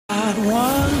God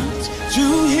wants to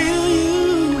heal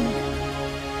you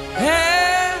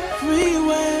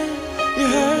everywhere you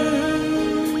hurt.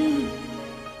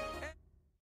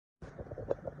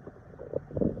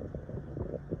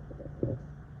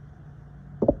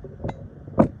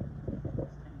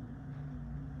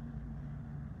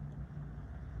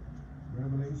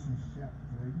 Revelation chapter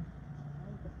 3.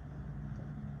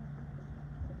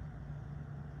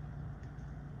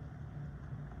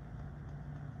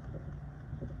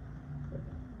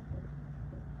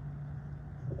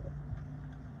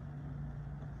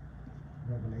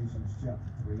 Revelation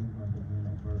chapter 3, we're going to begin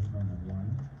at verse number 1.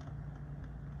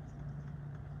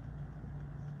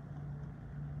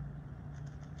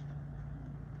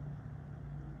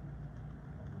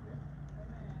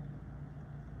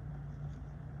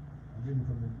 I'm reading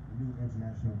from the New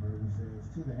International Version. It says,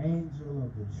 "To the angel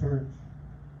of the church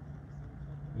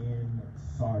in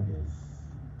Sardis,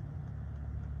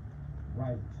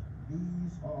 write,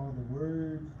 these are the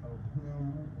words of him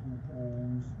who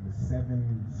holds the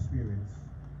 7 spirits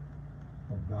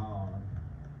of God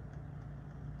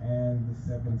and the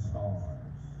 7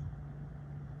 stars.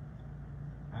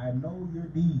 I know your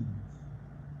deeds.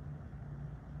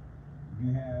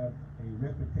 You have a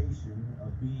reputation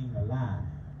of being alive,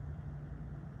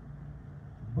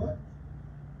 but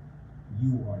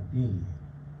you are dead.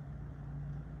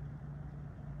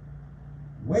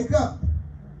 Wake up."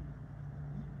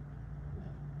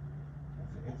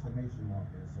 That's an exclamation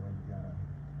mark there, so you gotta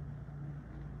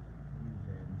use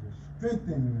that and just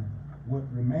strengthen what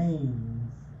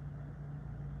remains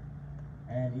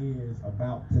and is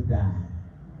about to die.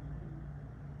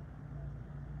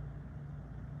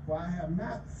 For I have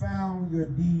not found your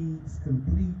deeds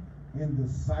complete in the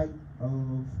sight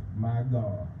of my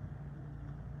God.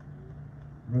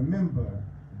 Remember,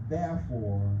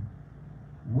 therefore,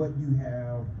 what you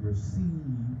have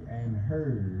received and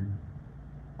heard,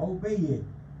 obey it,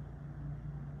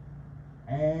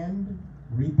 and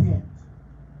repent.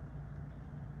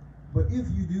 But if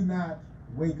you do not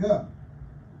wake up,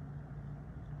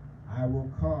 I will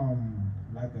come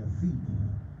like a thief,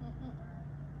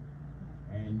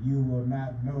 and you will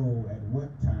not know at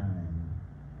what time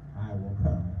I will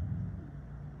come.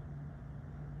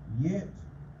 Yet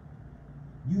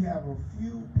you have a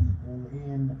few people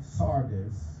in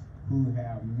Sardis who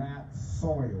have not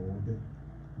soiled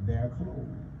their clothes.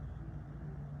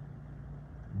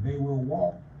 They will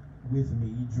walk with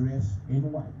me dressed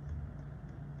in white,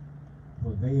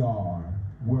 for they are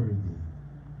worthy.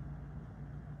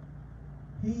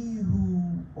 He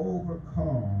who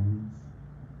overcomes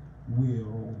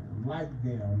will, like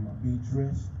them, be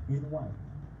dressed in white.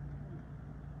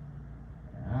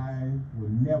 I will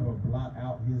never blot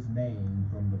out his name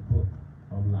from the book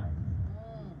of life,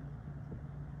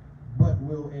 but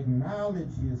will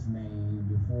acknowledge his name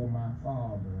before my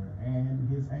Father and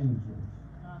his angels.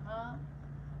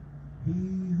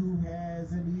 He who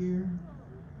has an ear,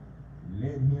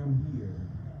 let him hear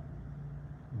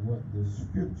what the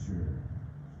Spirit,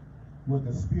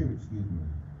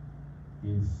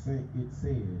 it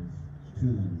says to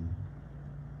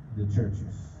the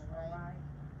churches.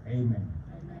 Amen.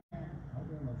 I'm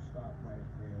going to stop right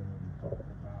there and talk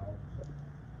about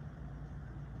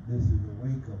this is a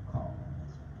wake-up call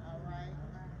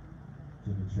to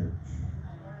the church.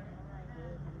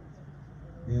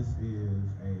 This is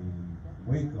a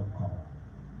wake-up call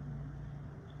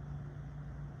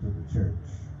to the church.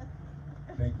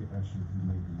 Thank you, ushers. You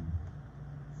may be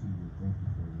seated. Thank you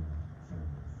for your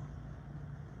service.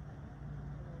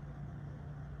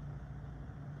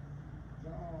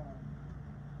 John,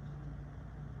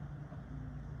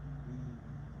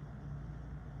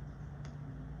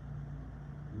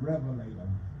 the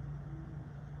Revelator,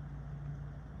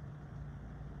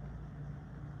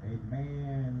 a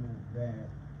man that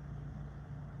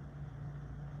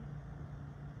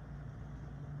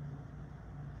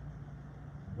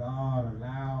God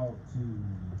allowed to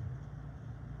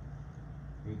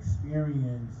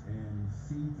experience and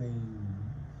see things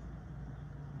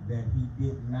that he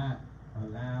did not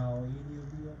allow any of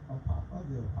the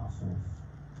other apostles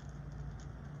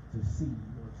to see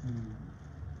or to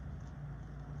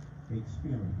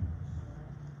experience.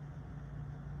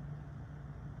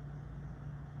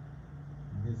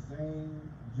 The same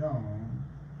John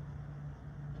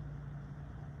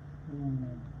who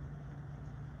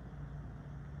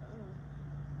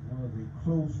was a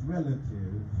close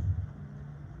relative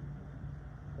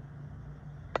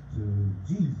to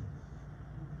Jesus,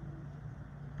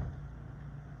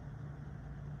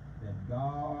 that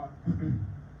God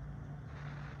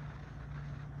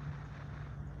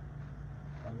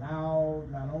allowed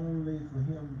not only for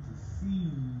him to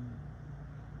see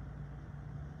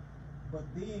But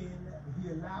then he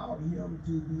allowed him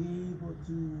to be able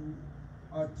to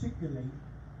articulate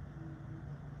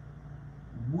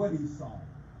what he saw.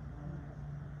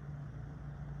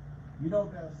 You know,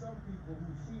 there are some people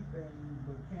who see things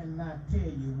but cannot tell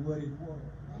you what it was,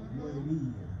 what it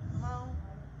is. Come on.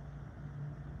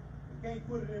 They can't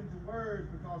put it into words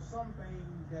because some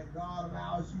things that God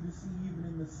allows you to see even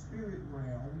in the spirit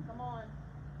realm, Come on.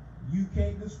 you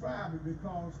can't describe it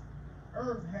because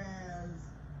earth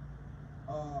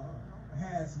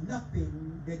has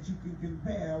nothing that you can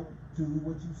compare to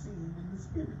what you've seen in the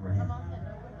spirit realm. Come on here.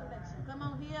 No recollection. Come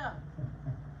on here.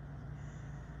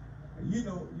 You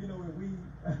know, if we,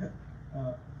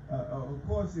 of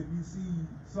course, if you see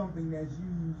something that's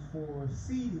used for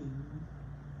seating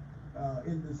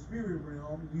in the spirit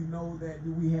realm, you know that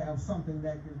we have something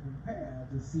that can compare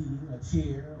to seating, a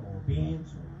chair or a bench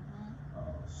or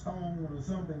stone or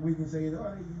something. We can say,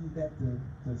 oh, they use that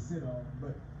to sit on.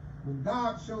 But when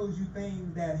God shows you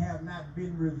things that have not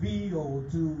been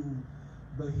revealed to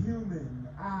the human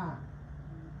eye,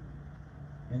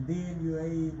 and then you're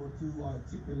able to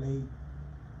articulate,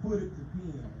 put it to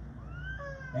pen,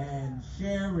 and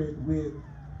share it with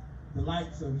the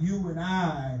likes of you and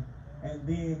I, and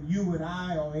then you and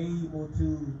I are able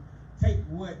to take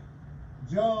what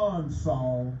John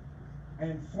saw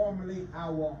and formulate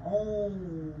our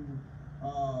own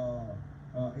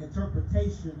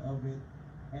interpretation of it,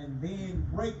 and then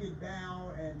break it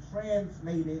down and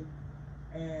translate it,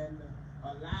 and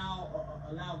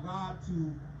allow God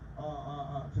to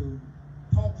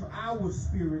talk to our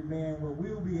spirit man, where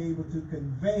we'll be able to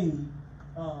convey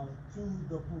to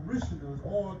the parishioners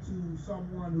or to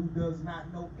someone who does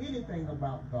not know anything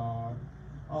about God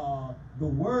the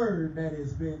word that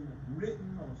has been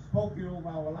written or spoken over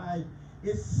our life.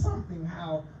 Is something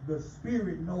how the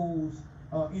spirit knows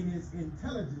in his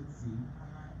intelligence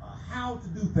how to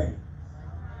do things.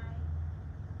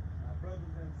 My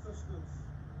brothers and sisters,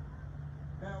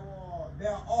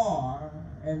 there are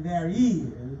and there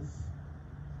is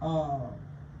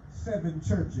 7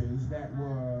 churches that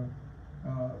were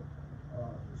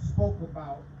spoke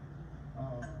about.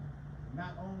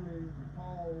 Not only did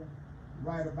Paul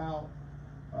write about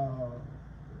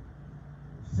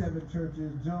 7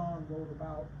 churches, John wrote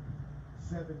about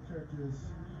 7 churches,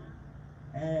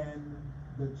 and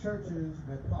the churches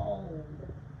that Paul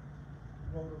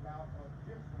wrote about are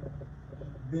different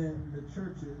than the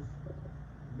churches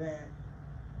that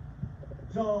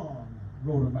John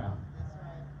wrote about.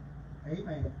 That's right.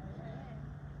 Amen.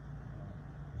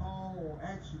 Paul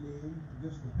actually,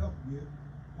 just to help you,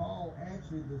 Paul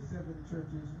actually, the 7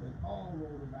 churches that Paul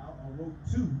wrote about, or wrote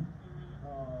to,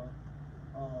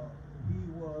 he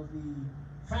was the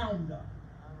founder.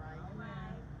 All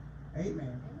right.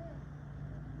 Amen.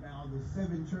 Now, the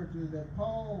 7 churches that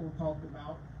Paul talked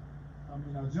about,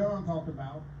 John talked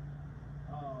about,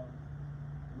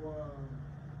 were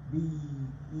the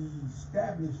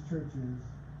established churches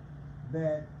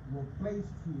that were placed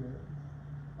here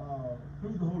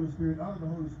through the Holy Spirit, under the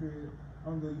Holy Spirit,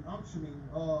 under the unctioning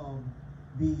of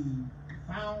the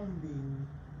founding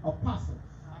apostles.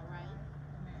 All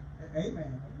right.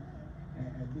 Amen.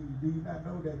 And do you not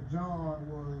know that John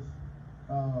was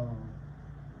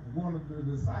one of the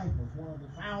disciples, one of the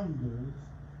founders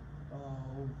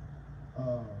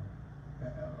of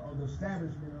the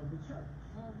establishment of the church?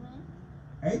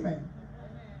 Amen.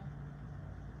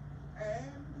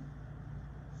 And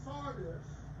Sardis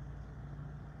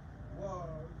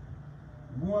was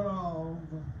one of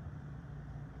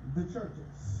the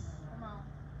churches. Come on.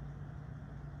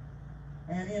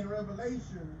 And in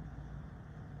Revelation,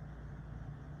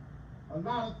 a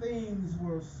lot of things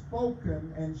were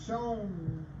spoken and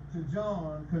shown to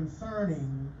John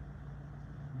concerning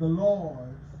the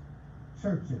Lord's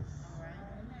churches. All right.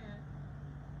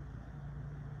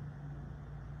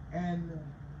 And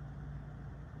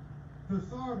to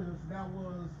Sardis, there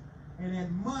was an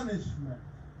admonishment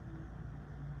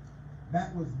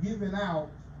that was given out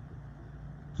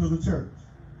to the church.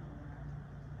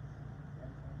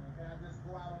 And can I just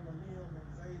go out on a limb and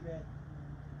say that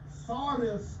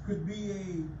Sardis could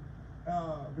be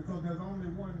because there's only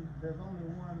one,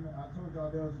 I told y'all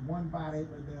there's one body,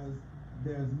 but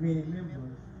there's many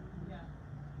members. Yeah.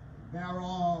 There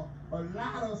are a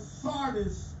lot of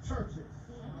Sardis churches.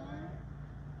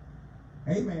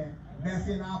 Amen. That's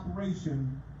in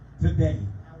operation today.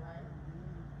 All right.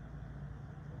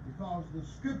 Because the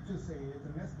scripture says,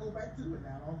 and let's go back to it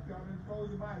now. Don't y'all didn't close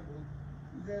your Bible.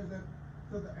 He says that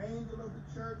to the angel of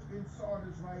the church in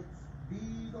Sardis writes,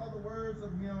 these are the words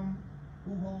of him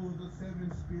who holds the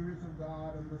 7 spirits of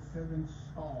God and the 7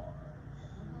 stars.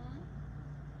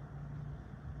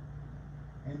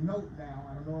 And note now,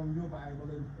 I don't know in your Bible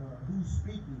who's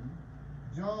speaking.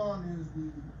 John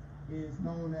is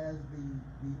known as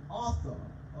the author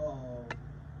of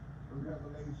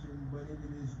Revelation, but it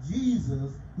is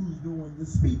Jesus who's doing the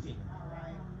speaking. All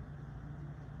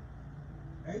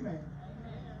right. Amen.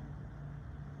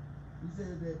 He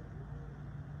says that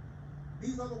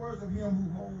these are the words of him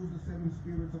who holds the seven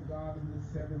spirits of God and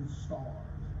the seven stars.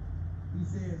 He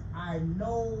says, I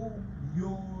know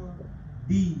your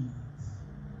deeds.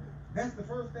 That's the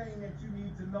first thing that you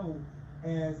need to know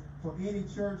as for any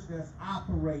church that's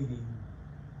operating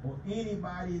or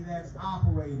anybody that's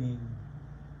operating.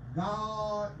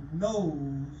 God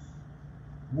knows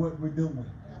what we're doing.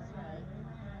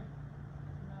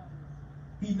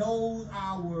 He knows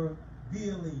our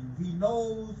dealings. He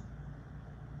knows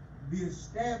the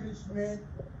establishment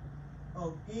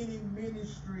of any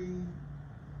ministry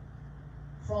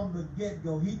from the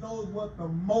get-go. He knows what the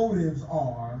motives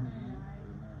are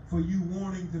for you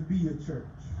wanting to be a church.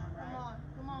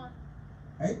 Come on.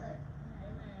 Amen.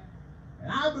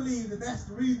 And I believe that that's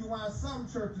the reason why some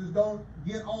churches don't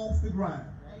get off the ground.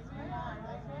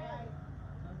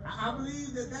 I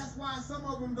believe that that's why some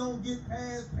of them don't get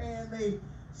past paying they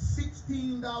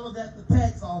 $16 at the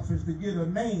tax office to get a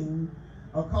name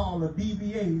called a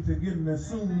DBA, to get an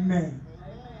assumed name.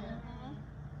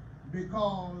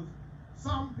 Because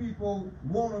some people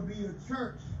want to be a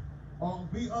church or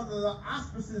be under the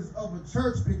auspices of a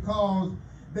church because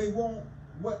they want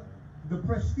what the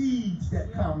prestige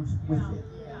that comes with it.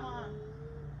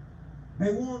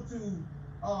 They want to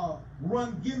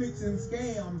run gimmicks and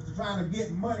scams to try to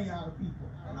get money out of people.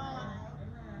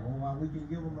 Oh, we can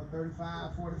give them a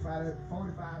 35,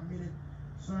 45-minute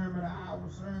sermon, an hour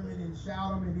sermon, and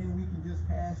shout them, and then we can just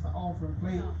pass the offering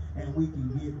plate and we can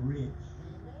get rich.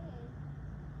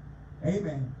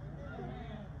 Amen.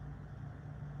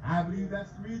 I believe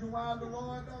that's the reason why the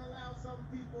Lord don't allow some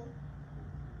people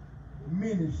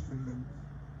ministries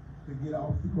to get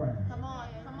off the ground. Come on.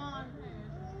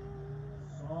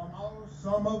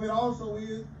 Some of it also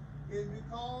is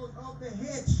because of the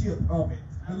headship of it,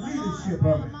 the leadership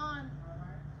of it.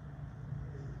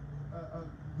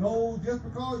 Just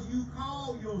because you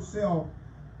call yourself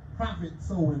prophet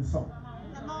so-and-so,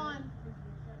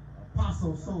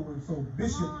 apostle so-and-so,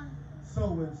 bishop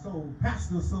so-and-so,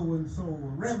 pastor so-and-so,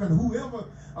 reverend, whoever,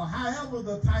 or however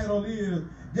the title is,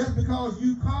 just because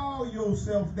you call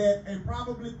yourself that and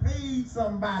probably paid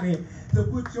somebody to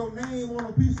put your name on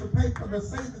a piece of paper to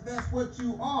say that that's what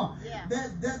you are,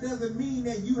 that doesn't mean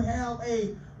that you have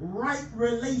a right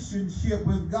relationship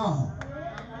with God.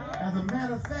 As a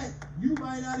matter of fact, you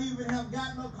might not even have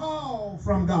gotten a call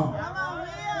from God.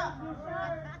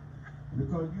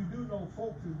 Because you do know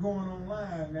folks is going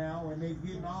online now and they're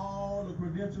getting all the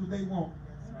credentials they want.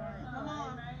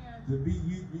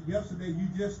 Yesterday you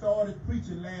just started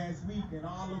preaching last week, and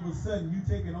all of a sudden you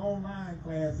taking online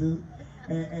classes,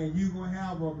 and you're going to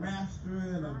have a master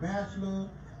and a bachelor,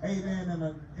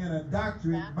 amen, and a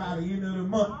doctorate by the end of the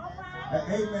month.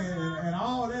 Amen. And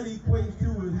all that equates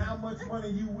to is how much money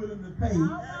you willing to pay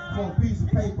for a piece of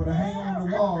paper to hang on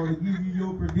the wall to give you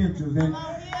your credentials.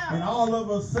 And all of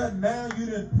a sudden now you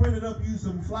done printed up you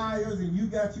some flyers and you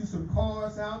got you some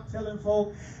cards out telling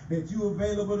folk that you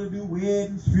available to do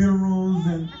weddings, funerals,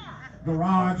 and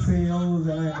garage sales,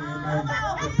 and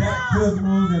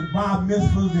baptismals, and bar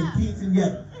mitzvahs, and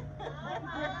quinceañeras.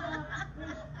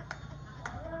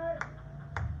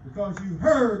 Because you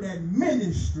heard that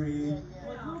ministry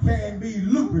can be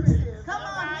lucrative. Come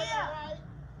on here.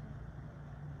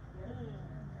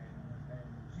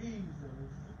 And Jesus,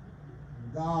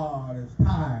 God is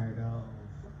tired of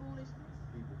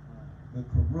the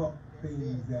corrupt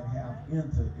things that have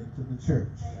entered into the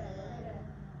church.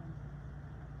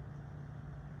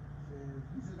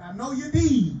 He says, I know your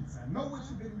deeds. I know what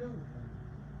you've been doing.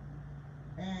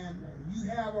 And you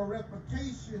have a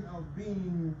reputation of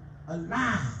being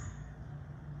alive,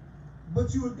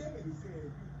 but you are dead. He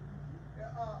said,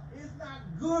 it's not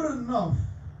good enough,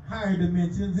 higher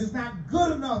dimensions. It's not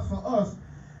good enough for us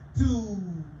to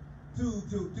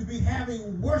be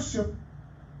having worship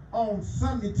on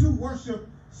Sunday, 2 worship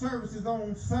services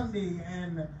on Sunday,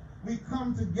 and we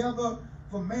come together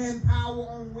for manpower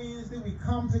on Wednesday. We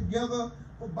come together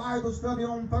for Bible study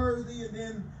on Thursday, and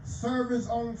then service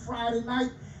on Friday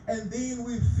night. And then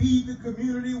we feed the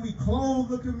community, we clothe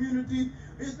the community.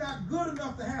 It's not good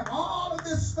enough to have all of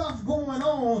this stuff going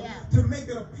on to make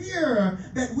it appear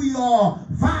that we are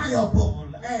viable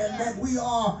and that we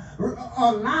are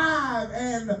alive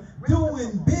and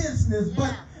doing business.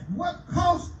 But what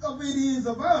cost of it is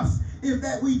of us is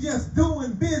that we just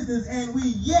doing business and we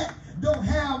yet don't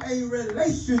have a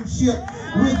relationship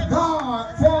with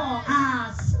God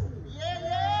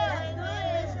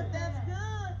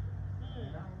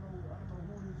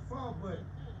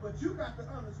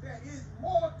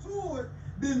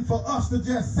calling for us to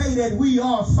just say that we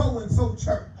are so and so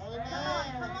church.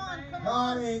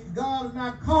 God is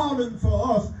not calling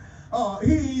for us.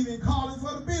 He ain't even calling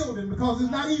for the building because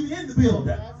it's not even in the building.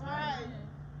 That's right.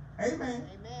 Amen.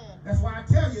 Amen. That's why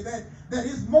I tell you that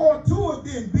it's more to it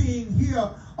than being here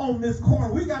on this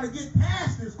corner. We got to get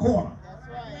past this corner That's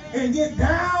right. and get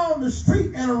down the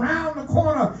street and around the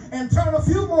corner and turn a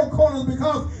few more corners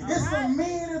because it's some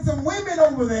men and some women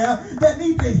over there that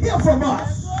need to hear from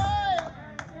us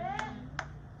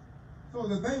so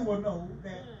that they will know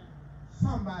that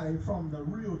somebody from the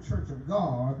real church of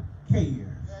God cares.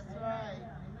 That's right.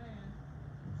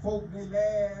 Folk, they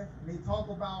laugh and they talk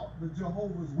about the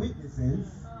Jehovah's Witnesses,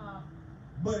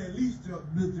 but at least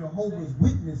the Jehovah's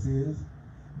Witnesses,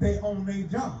 they own their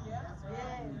job.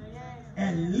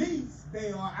 At least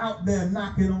they are out there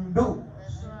knocking on doors.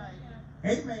 That's right.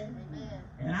 Amen.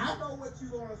 And I know what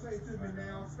you're going to say to me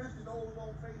now, especially those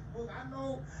on Facebook. I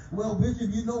know, well, Bishop,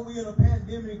 you know we're in a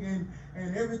pandemic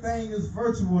and everything is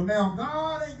virtual. Now,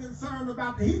 God ain't concerned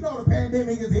about that. He know the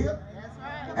pandemic is here. That's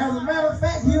right. As a matter of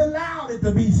fact, he allowed it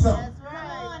to be so That's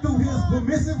right. through his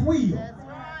permissive will. That's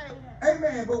right.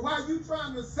 Amen. But while you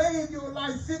trying to save your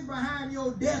life, sitting behind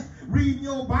your desk, reading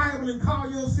your Bible and call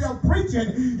yourself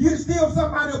preaching, you're still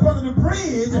somebody up under the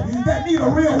bridge that need a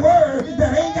real word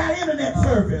that ain't got internet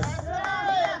service.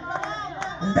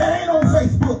 And that ain't on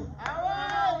Facebook.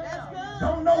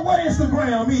 Don't know what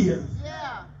Instagram is.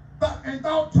 Yeah. And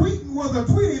thought tweeting was a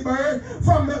Tweety bird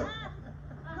from the...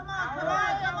 Come on.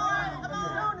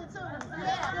 Looney Tunes.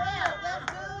 Yeah, that's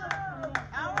good.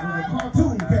 All It was a right.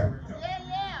 cartoon character.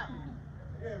 Yeah.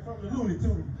 Yeah, from the Looney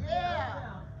Tunes.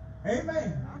 Yeah.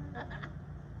 Amen.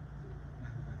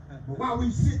 But while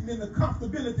we sitting in the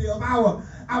comfortability of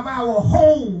our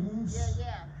homes,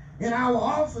 Yeah. in our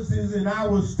offices, in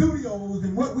our studios,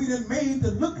 and what we done made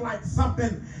to look like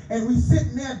something, and we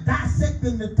sitting there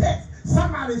dissecting the text,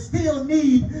 somebody still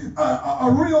need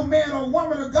a real man or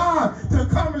woman of God to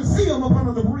come and see them up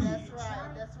under the bridge.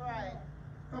 That's right.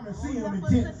 Come and see them in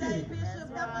Tent City.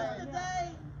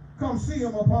 Come see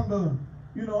them up under,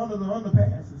 under the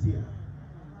underpasses here.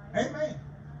 Amen.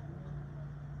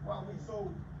 While we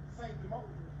so sanctimonious.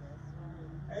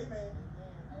 Amen.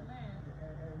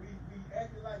 And we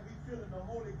acting like we feeling the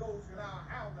Holy Ghost in our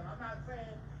house. And I'm not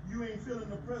saying you ain't feeling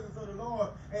the presence of the Lord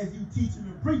as you teaching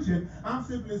and preaching. I'm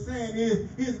simply saying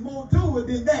it's more to it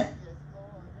than that.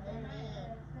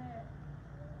 Amen.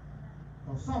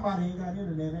 Or somebody ain't got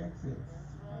internet access.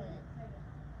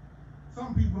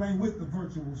 Some people ain't with the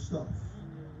virtual stuff.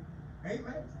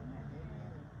 Amen.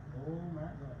 Oh my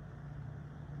God.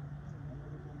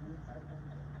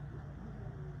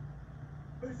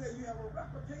 But he said you have a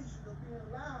reputation of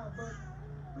being loud,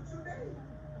 but you dead.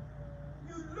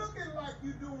 You looking like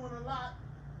you doing a lot,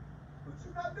 but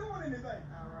you're not doing anything.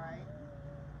 All right.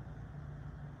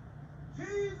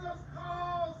 Jesus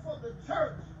calls for the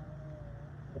church.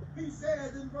 He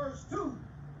says in verse 2,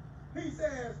 he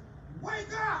says,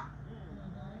 wake up.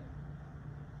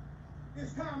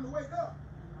 It's time to wake up.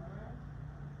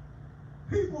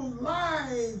 People's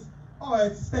lives are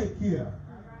at stake here.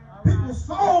 People's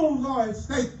souls are at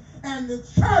stake, and the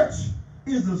church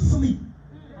is asleep.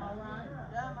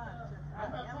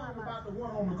 I'm not talking about the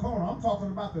one on the corner. I'm talking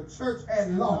about the church at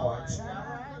large.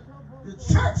 The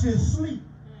church is asleep.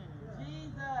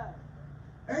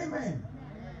 Amen.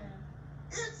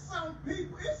 It's some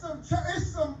people, it's some church,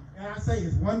 and I say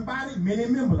it's one body, many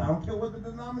members. I don't care what the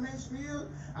denomination is.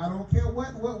 I don't care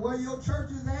where your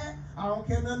church is at. I don't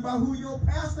care nothing about who your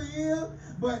pastor is.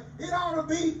 But it ought to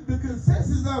be the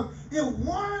consensus of if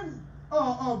one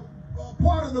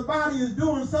part of the body is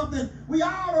doing something, we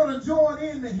all ought to join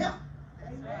in to help.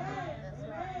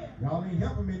 Y'all ain't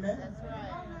helping me now.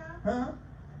 Huh?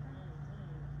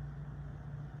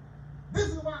 This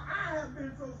is why I have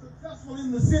been so successful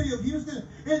in the city of Houston,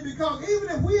 is because even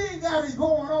if we ain't got it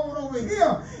going on over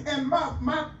here, and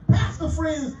my pastor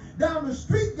friends down the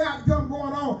street got something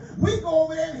going on, we go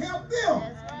over there and help them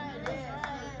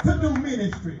to do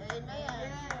ministry.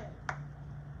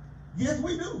 Yes,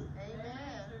 we do.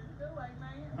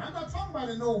 And I'm not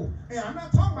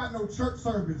talking about no church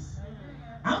service.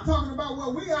 I'm talking about where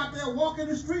we out there walking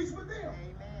the streets with them.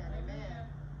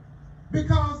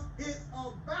 Because it's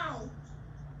about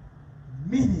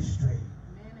ministry.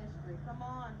 Come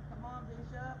on,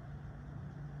 Bishop.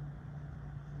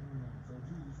 So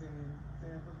Jesus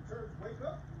saying for the church, wake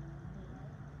up.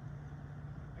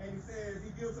 And he says,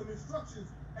 he gives some instructions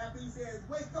after he says,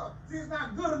 wake up. See, it's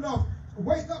not good enough. To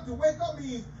wake up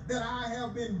means that I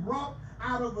have been brought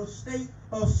out of a state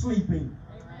of sleeping.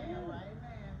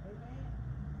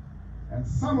 And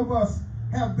some of us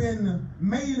have been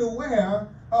made aware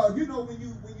You know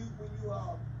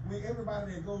when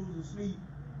everybody that goes to sleep,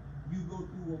 you go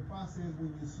through a process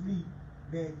when you sleep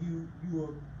that you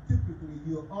are typically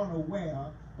you're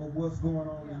unaware of what's going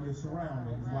on in your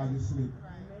surroundings while you sleep.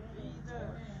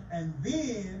 And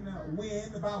then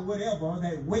when about whatever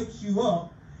that wakes you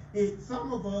up,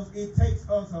 some of us it takes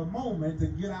us a moment to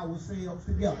get ourselves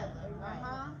together.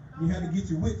 You have to get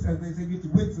your wits, as they say, get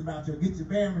your wits about you, get your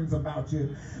bearings about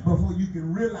you before you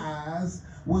can realize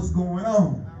what's going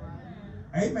on.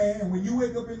 Amen. When you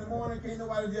wake up in the morning, can't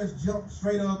nobody just jump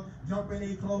straight up, jump in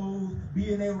their clothes,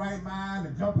 be in their right mind,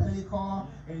 and jump in their car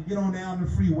and get on down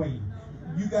the freeway.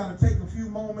 You got to take a few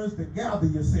moments to gather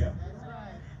yourself.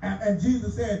 And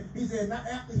Jesus said, not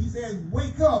after he says,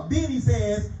 wake up, then he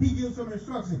gives some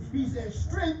instruction. He says,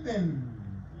 strengthen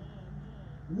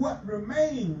what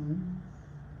remains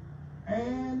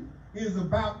and is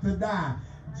about to die.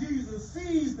 Jesus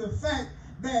sees the fact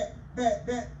that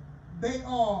they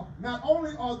are, not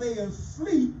only are they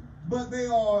asleep, but they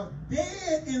are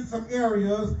dead in some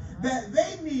areas that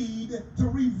they need to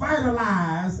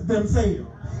revitalize themselves.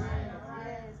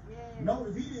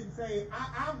 Notice he didn't say,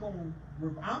 I'm going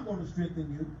to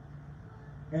strengthen you,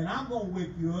 and I'm going to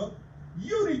wake you up.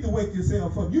 You need to wake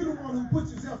yourself up. You're the one who put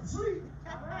yourself to sleep.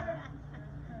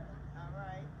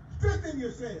 Strengthen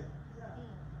yourself.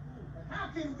 How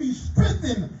can we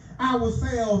strengthen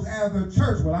ourselves as a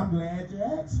church? Well, I'm glad you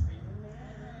asked me.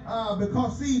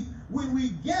 Because, see, when we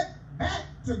get back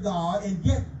to God and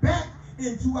get back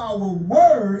into our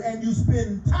word and you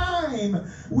spend time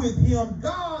with him,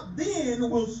 God then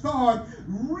will start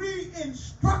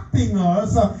re-instructing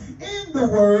us in the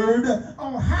word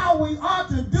on how we ought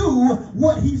to do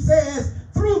what he says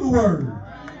through the word.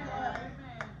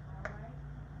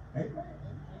 Amen.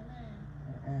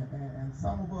 And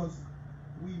some of us,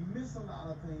 we miss a lot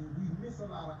of things. We miss a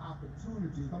lot of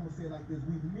opportunities. I'm going to say it like this.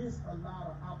 We miss a lot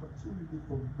of opportunity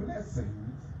for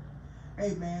blessings.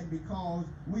 Amen. Because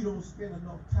we don't spend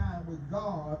enough time with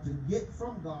God to get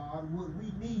from God what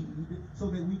we need so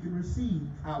that we can receive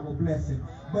our blessing.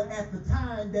 But at the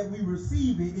time that we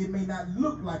receive it, it may not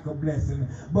look like a blessing.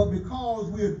 But because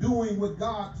we're doing what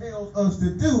God tells us to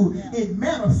do, it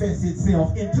manifests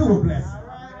itself into a blessing.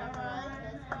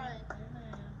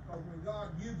 Because when God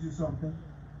gives you something,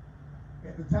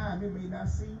 at the time it may not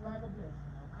seem like a blessing.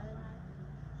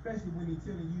 Especially when he's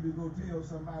telling you to go tell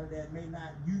somebody that may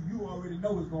not, you already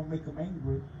know it's going to make them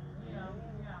angry.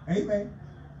 Amen.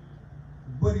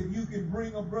 But if you can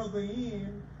bring a brother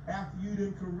in after you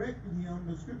done corrected him,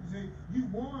 the scripture says you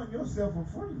won yourself a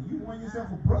friend. You won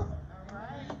yourself a brother.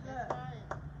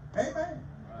 Amen.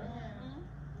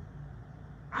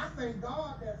 I thank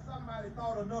God that somebody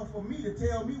thought enough for me to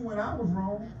tell me when I was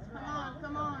wrong.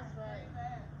 Come on.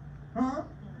 Huh?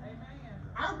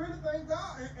 I really thank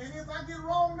God. And if I get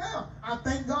wrong now, I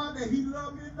thank God that he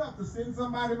loved me enough to send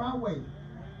somebody my way.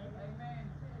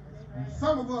 And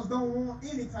some of us don't want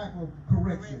any type of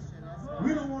correction.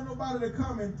 We don't want nobody to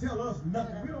come and tell us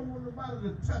nothing. We don't want nobody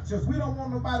to touch us. We don't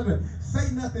want nobody to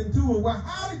say nothing to us. Well,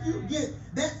 how did you get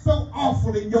that so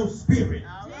awful in your spirit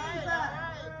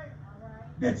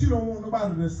that you don't want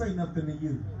nobody to say nothing to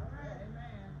you?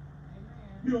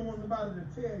 You don't want nobody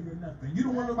to tell you nothing. You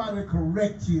don't want nobody to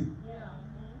correct you.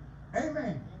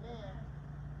 Amen.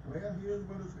 Well, here's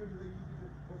what the scripture says.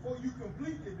 Before you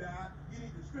completely die, you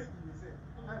need to strengthen yourself.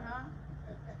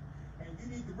 And you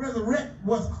need to resurrect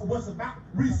what's about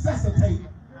resuscitate.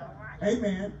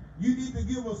 Amen. You need to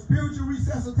give a spiritual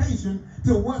resuscitation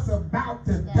to what's about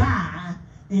to die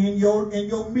in your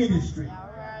ministry,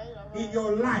 in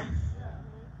your life.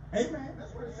 Amen.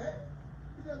 That's what it says.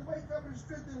 You just wake up and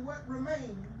strengthen what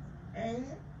remains and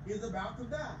is about to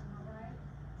die.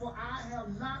 For I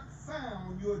have not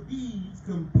found your deeds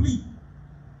complete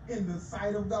in the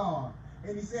sight of God.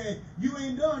 And he said, you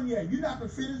ain't done yet. You're not the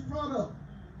finished product.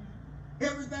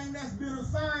 Everything that's been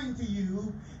assigned to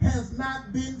you has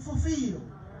not been fulfilled.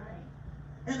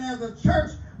 And as a church,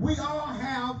 we all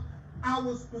have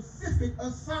our specific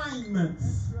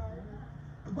assignments.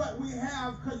 But we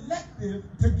have collective,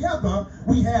 together,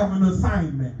 we have an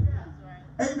assignment.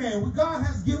 Amen. God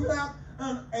has given out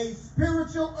a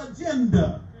spiritual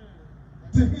agenda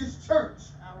to his church.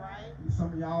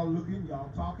 Some of y'all looking, y'all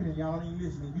talking, and y'all ain't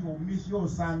listening. You're going to miss your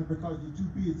assignment because you're too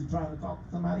busy trying to talk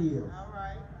to somebody else.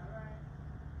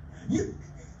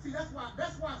 See, that's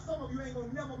why some of you ain't going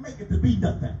to never make it to be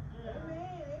nothing.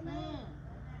 Amen.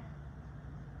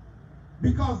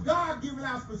 Because God giving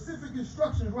out specific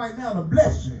instructions right now to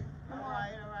bless you. All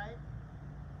right.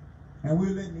 And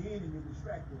we're letting the enemy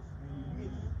distract us and we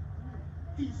miss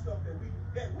key stuff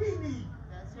that we need.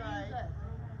 That's right.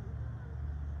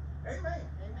 Amen.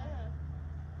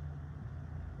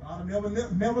 God will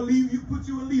never leave you, put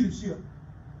you in leadership.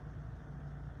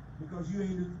 Because you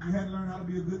hadn't learned how to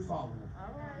be a good follower.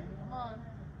 All right. Come on.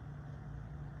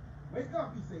 Wake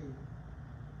up, he said.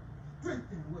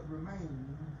 Strengthen what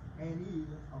remains and is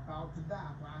about to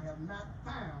die. For I have not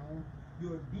found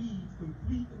your deeds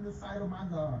complete in the sight of my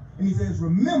God. And he says,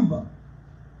 remember,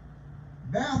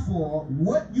 therefore,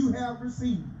 what you have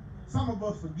received. Some of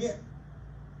us forget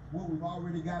what we've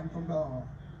already gotten from God.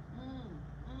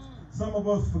 Some of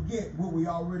us forget what we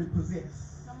already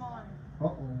possess. Come on.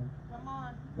 Uh-oh. Come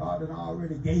on. God had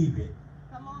already gave it.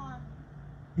 Come on.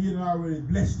 He had already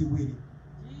blessed you with it.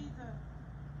 Jesus.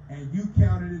 And you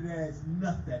counted it as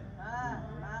nothing. My.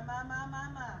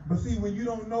 But see, when you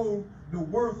don't know the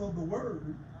worth of the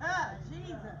word,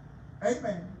 Jesus.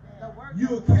 amen, The work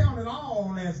you'll of God. count it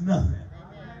all as nothing.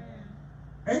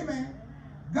 Amen. Amen.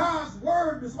 God's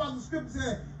word, that's why the scripture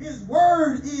said, his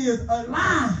word is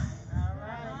alive. All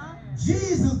right.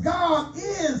 Jesus, God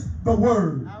is the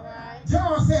word. All right.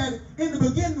 John said, in the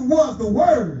beginning was the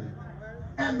word,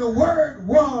 and the word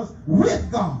was with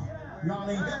God. Y'all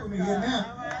ain't helping me here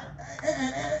now.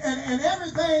 And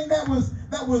everything that was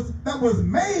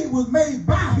made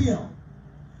by him.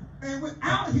 And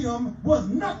without him was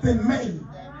nothing made.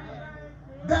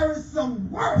 There is some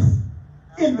worth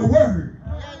in the word.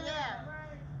 Yeah.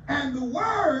 And the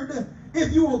word,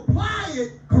 if you apply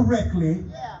it correctly,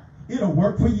 Yeah. it'll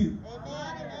work for you.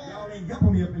 Amen. Y'all ain't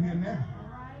helping me up in here now.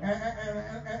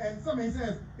 And somebody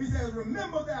says, he says,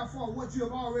 remember therefore what you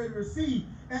have already received.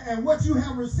 And what you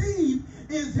have received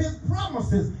is his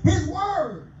promises, his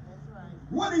word. That's right.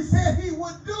 What he said he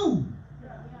would do.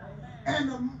 And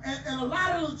a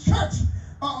lot of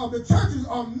the churches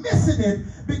are missing it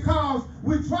because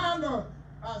we're trying to,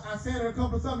 I said it a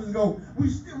couple of Sundays ago,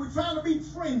 we're trying to be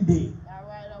trendy. All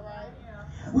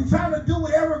right. We're trying to do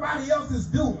what everybody else is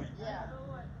doing. Yeah.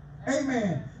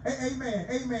 Amen.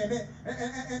 Amen.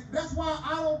 And that's why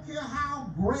I don't care how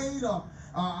great or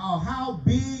how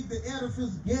big the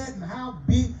edifice get and how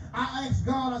big. I ask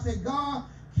God, I say, God,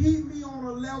 keep me on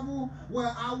a level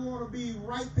where I want to be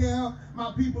right there.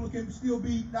 My people can still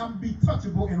be, I'm be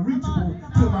touchable and reachable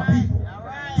to my people. All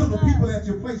right. To the people that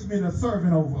you place me in a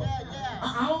servant over. Yeah.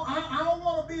 I don't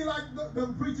want to be like the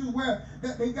preachers where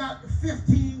that they got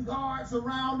 15 guards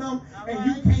around them and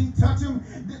you can't touch them.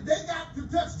 They got to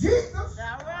touch Jesus.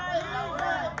 All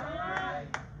right.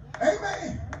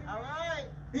 Amen. All right.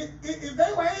 If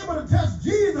they were able to touch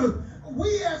Jesus,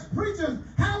 we as preachers,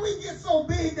 how we get so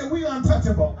big that we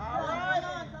untouchable? All right.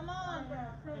 Come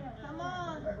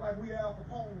on. Like we Al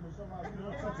Capone or somebody, we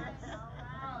untouchable.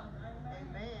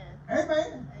 Amen.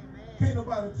 Amen. Can't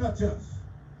nobody touch us.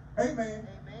 Amen.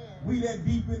 We that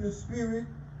deep in the spirit,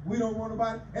 we don't want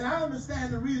nobody. And I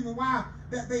understand the reason why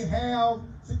that they have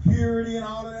security and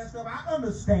all of that stuff. I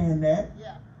understand that.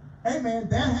 Yeah. Amen.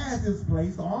 That has its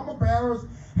place. The armor bearers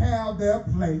have their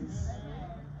place.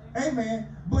 Amen.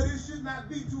 But it should not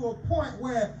be to a point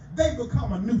where they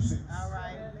become a nuisance. All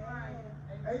right.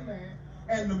 Amen.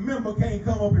 And the member can't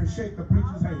come up and shake the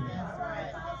preacher's hand. That's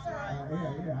right.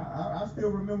 I still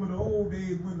remember the old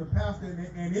days when the pastor,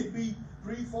 and it'd be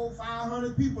 300, 400,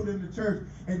 500 people in the church.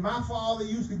 And my father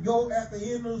used to go at the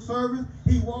end of the service.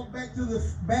 He walked back to the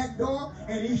back door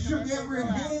and he shook every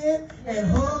hand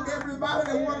and hugged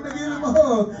everybody that wanted to give him a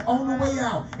hug on the way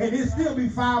out. And it'd still be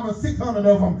 500 or 600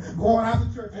 of them going out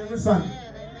to church every Sunday.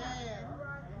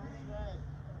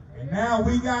 And now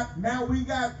we got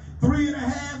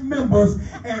 3.5 members,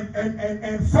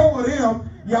 and 4 of them,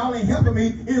 y'all ain't helping me,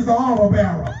 is the armor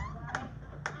bearer.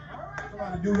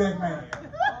 Somebody do that, man.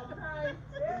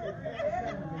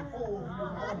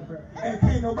 And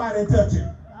can't nobody touch it.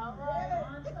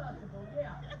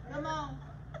 Come on.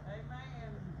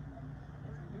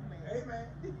 Amen.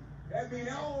 That means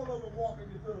all of them walking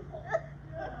you to the car.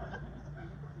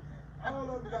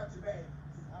 All of them got your bags.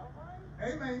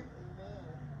 Amen.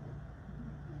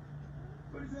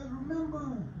 But it says, remember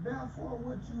therefore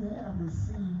what you have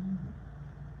received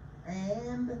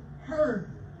and heard.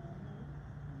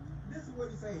 This is what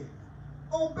he says.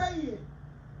 Obey it.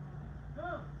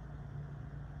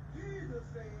 Jesus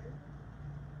said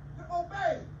to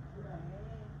obey.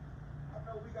 I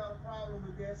know we got a problem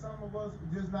with that. Some of us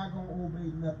are just not going to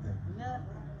obey nothing.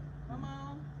 Nothing. Come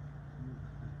on.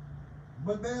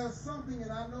 But there's something,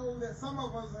 and I know that some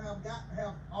of us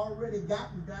have already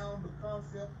gotten down the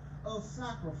concept of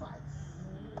sacrifice.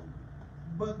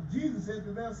 But Jesus said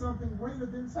that there's something greater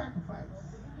than sacrifice.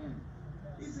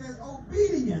 He says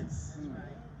obedience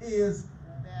is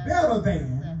better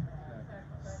than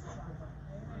sacrifice.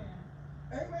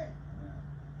 Amen.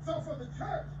 So for the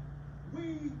church,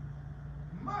 we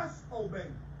must obey.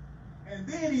 And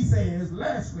then he says,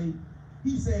 lastly,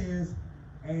 he says,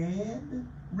 and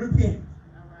repent.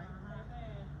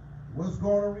 What's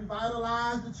going to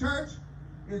revitalize the church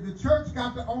is the church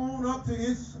got to own up to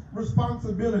its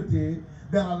responsibility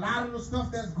that a lot of the stuff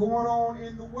that's going on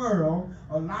in the world,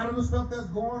 a lot of the stuff that's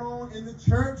going on in the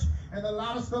church, and a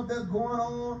lot of stuff that's going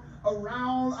on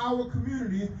around our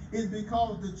community is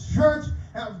because the church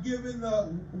has given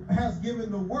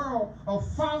the world a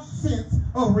false sense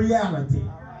of reality.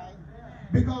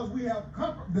 Because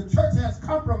the church has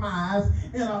compromised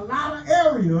in a lot of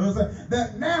areas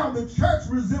that now the church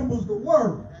resembles the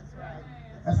world.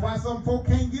 That's why some folk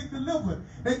can't get delivered.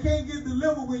 They can't get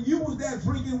delivered when you was there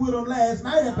drinking with them last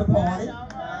night at the party.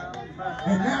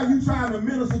 And now you trying to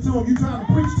minister to them. You trying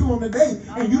to preach to them today.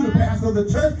 And you the pastor of the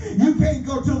church. You can't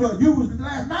go to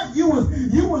last night you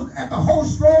was at the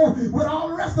host stroll with all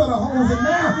the rest of the hoes. And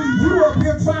now you up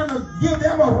here trying to give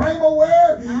them a rhema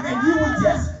word. And you were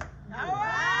just...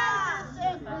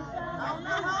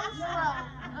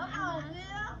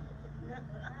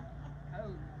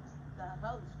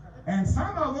 And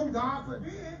some of them, God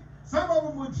forbid, some of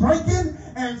them were drinking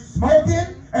and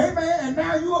smoking, amen, and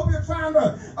now you up here trying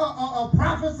to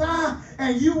prophesy,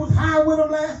 and you was high with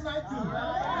them last night too.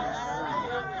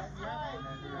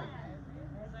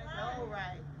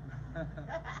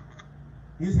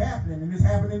 It's happening, and it's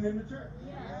happening in the church.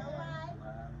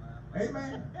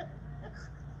 Amen.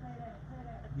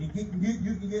 You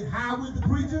can get high with the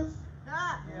preachers.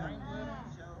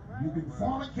 You can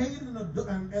fornicate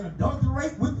and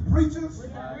adulterate with the preachers.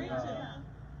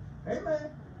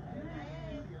 Amen.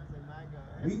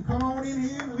 We can come on in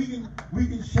here and we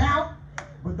can shout,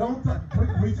 but don't talk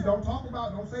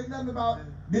about, don't say nothing about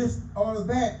this or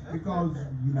that, because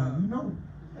you know.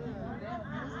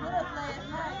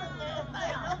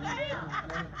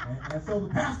 And so the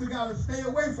pastor got to stay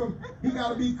away from. He got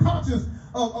to be conscious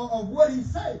of what he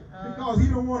say, because he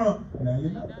don't want to. Now you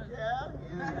know.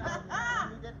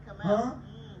 Huh?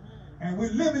 And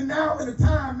we're living now in a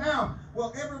time now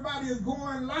where everybody is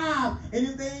going live, and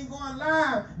if they ain't going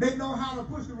live, they know how to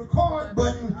push the record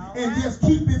button and just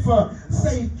keep it for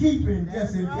safekeeping,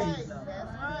 just in case.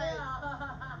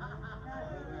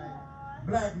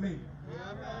 Blackmail.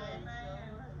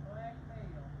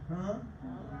 Huh?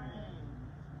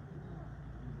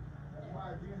 That's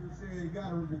why Jesus said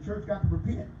the church got to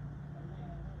repent.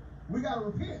 We got to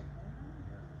repent.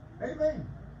 Amen.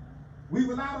 We've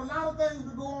allowed a lot of things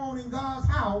to go on in God's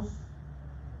house,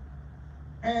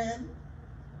 and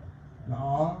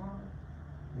God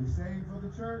is saying for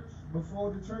the church,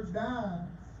 before the church dies,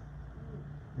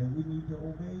 that we need to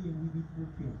obey and we need to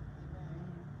repent.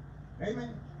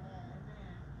 Amen.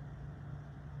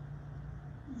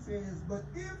 He says, but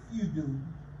if you do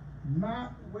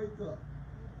not wake up,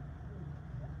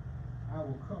 I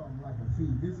will come like a thief.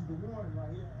 This is the warning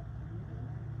right here.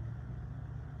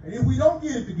 And if we don't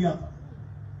get it together,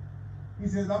 he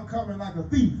says, I'm coming like a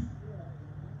thief.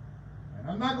 And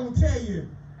I'm not going to tell you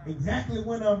exactly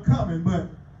when I'm coming, but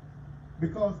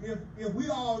because if we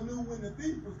all knew when the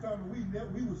thief was coming,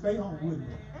 we would stay home, wouldn't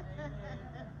we?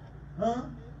 Huh?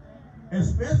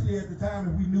 Especially at the time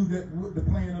if we knew that the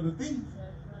plan of the thief.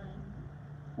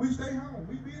 We stay home.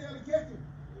 We'd be there to catch him.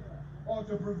 Or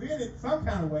to prevent it some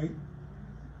kind of way.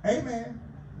 Amen.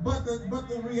 But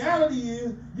the reality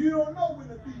is, you don't know when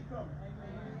the thief coming.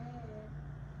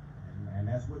 And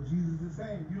that's what Jesus is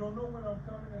saying. You don't know when I'm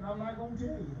coming, and I'm not going to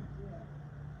tell you.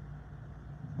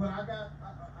 But I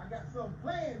got something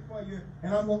planned for you,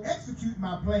 and I'm going to execute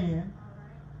my plan,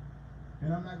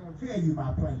 and I'm not going to tell you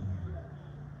my plan.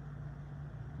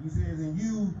 He says, and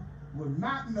you will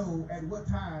not know at what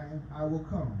time I will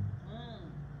come.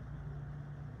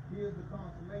 Here's the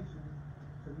consolation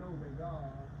to know that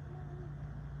God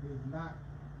is not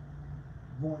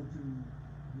going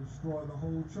to destroy the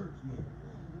whole church yet.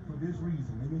 For this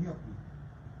reason, let me help you.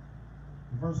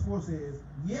 Verse 4 says,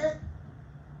 yet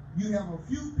you have a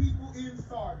few people in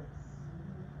Sardis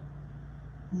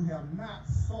who have not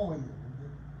soiled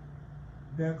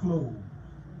their clothes.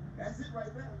 That's it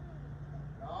right there.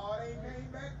 God ain't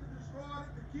came back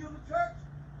to kill the church,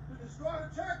 to destroy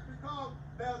the church, because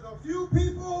there's a few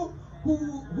people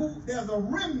who there's a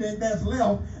remnant that's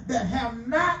left that have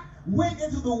not went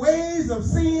into the ways of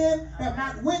sin, have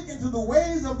not went into the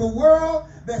ways of the world.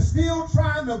 They're still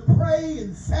trying to pray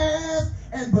and fast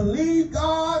and believe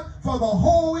God for the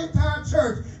whole entire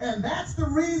church. And that's the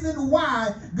reason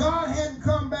why God hadn't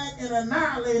come back and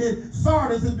annihilated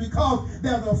Sardis, is because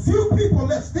there's a few people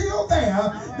that's still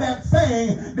there that's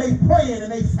saying they praying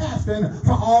and they fasting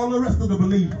for all the rest of the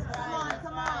believers.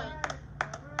 Come on.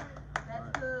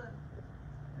 That's good.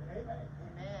 Amen.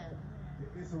 Amen.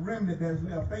 It's a remnant that's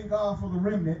left. Thank God for the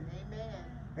remnant.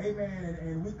 Amen.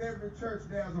 And with every church,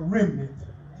 there's a remnant.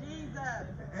 Jesus.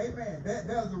 Amen.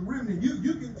 There's a remnant.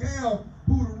 You can tell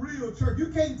who the real church. You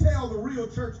can't tell the real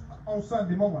church on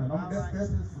Sunday morning. That's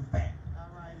just a fact.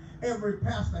 Every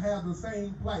pastor has the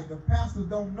same plight. The pastors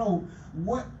don't know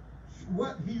who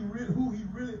he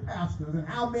really pastors and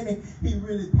how many he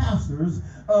really pastors,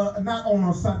 not on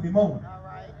a Sunday morning.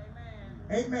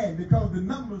 Amen. Because the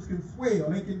numbers can swell.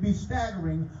 They can be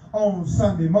staggering on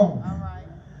Sunday morning.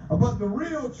 But the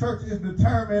real church is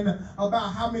determined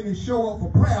about how many show up for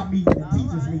prayer meeting and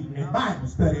teachers meeting and Bible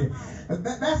study.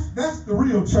 That's the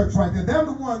real church right there. They're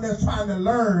the ones that's trying to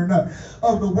learn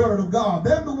of the Word of God.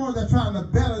 They're the ones that's trying to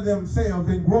better themselves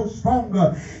and grow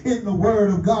stronger in the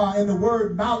Word of God and the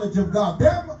Word knowledge of God.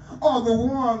 Them are the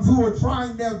ones who are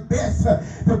trying their best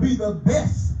to be the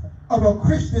best of a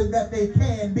Christian that they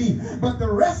can be. But the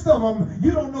rest of them,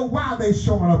 you don't know why they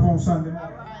showing up on Sunday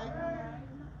morning.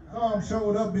 Some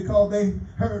showed up because they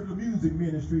heard the music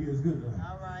ministry is good.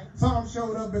 Some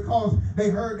showed up because they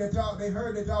heard that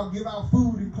y'all give out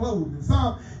food and clothing.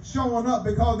 Some showing up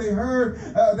because they heard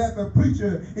that the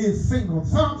preacher is single.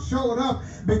 Some showed up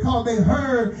because they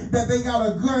heard that they got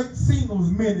a great singles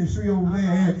ministry over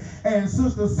there. And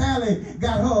Sister Sally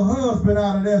got her husband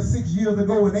out of there 6 years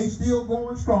ago, and they still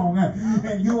going strong.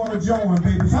 And you want to join,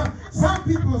 baby. Some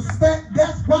people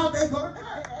that's why they go to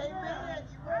church.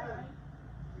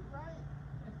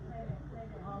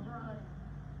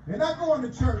 They're not going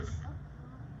to church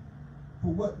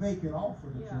for what they can offer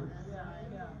the church.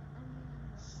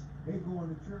 They're going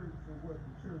to church for what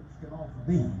the church can offer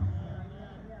them.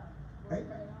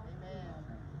 Amen.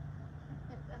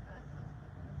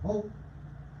 Hope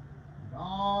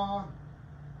God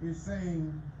is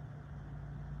saying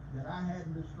that I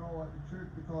hadn't destroyed the church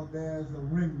because there's a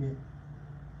remnant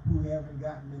who haven't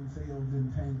gotten themselves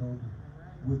entangled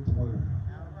with the Word.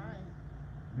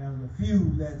 There's a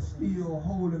few that's still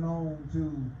holding on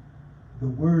to the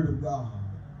Word of God.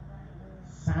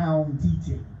 Sound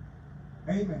teaching.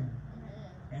 Amen.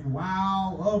 And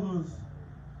while others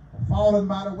are falling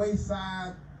by the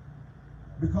wayside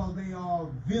because they are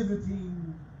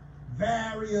visiting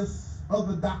various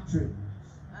other doctrines.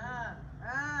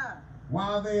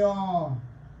 While they are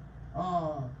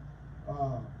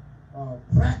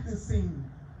practicing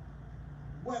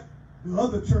what the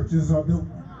other churches are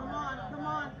doing.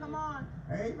 Come on.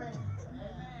 Amen.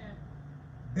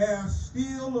 There's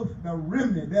still the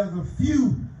remnant. There's a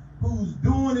few who's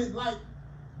doing it like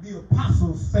the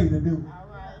apostles say to do. All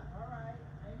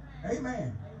right.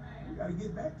 Amen. We got to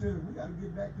get back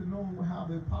to knowing how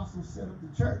the apostles set up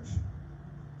the church,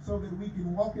 so that we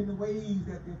can walk in the ways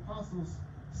that the apostles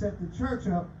set the church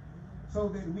up, so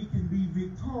that we can be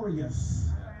victorious.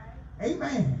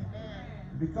 Amen.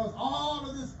 Because all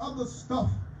of this other stuff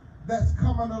that's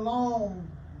coming along,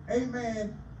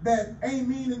 amen, that ain't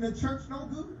meaning the church no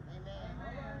good.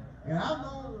 And I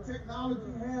know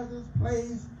technology has its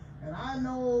place, and I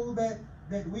know that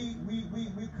we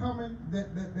coming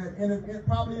that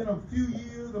probably in a few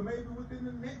years or maybe within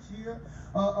the next year,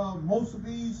 most of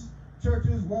these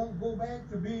churches won't go back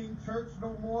to being church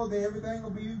no more. Everything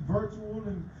will be virtual,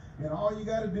 and all you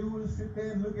got to do is sit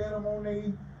there and look at them on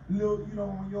a little,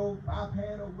 on your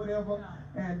iPad or whatever,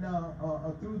 and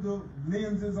through the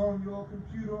lenses on your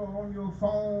computer or on your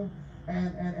phone,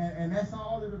 and that's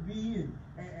all it'll be,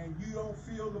 and you don't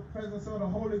feel the presence of the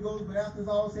Holy Ghost. But after it's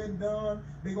all said and done,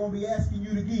 they're gonna be asking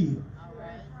you to give.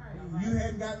 You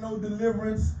hadn't got no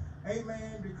deliverance,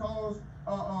 amen, because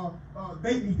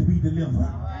they need to be delivered.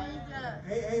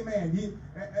 Amen.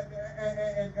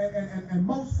 And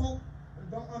most folk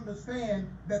don't understand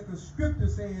that the scripture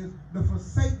says to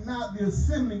forsake not the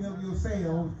assembling of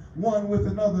yourselves one with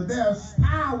another. There's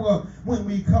power when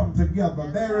we come together.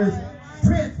 There is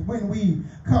strength when we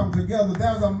come together.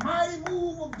 There's a mighty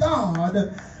move of God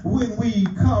when we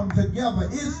come together.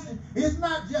 It's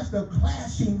not just a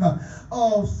clashing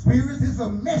of spirits, it's a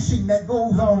meshing that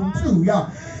goes on too.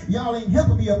 Y'all ain't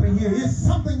helping me up in here. It's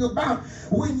something about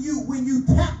when you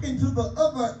tap into the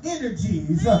other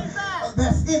energies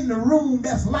that's in the room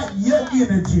that's like your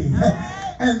energy.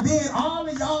 And then all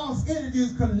of y'all's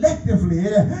energies collectively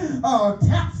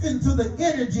taps into the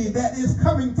energy that is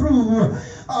coming through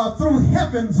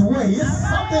heaven's way. It's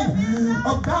something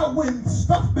about when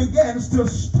stuff begins to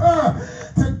stir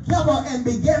together and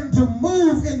begin to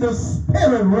move in the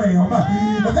spirit realm.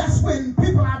 That's when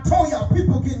I told y'all,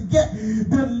 people can get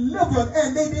delivered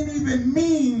and they didn't even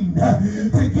mean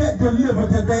to get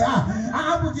delivered today.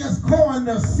 I was just going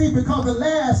to see, because the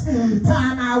last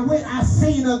time I went, I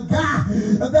seen a guy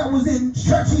that was in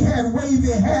church. He had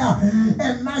wavy hair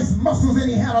and nice muscles, and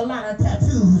he had a lot of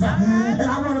tattoos. And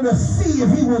I wanted to see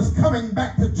if he was coming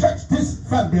back to church this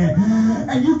Sunday.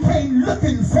 And you came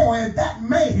looking for him, that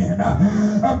man.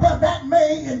 But that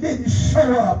man didn't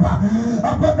show up.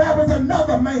 But there was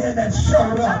another man that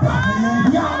showed up.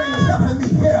 Y'all ain't helping me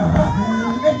here.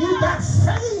 And you got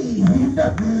saved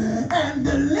and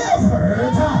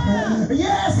delivered.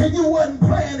 Yes, and you wasn't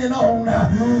planning on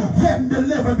getting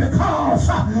delivered because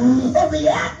of the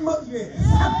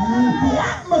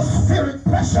atmospheric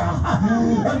pressure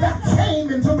that came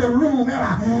into the room.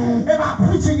 Am I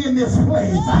preaching in this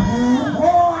place?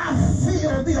 Oh, I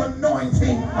feel the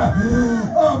anointing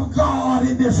of God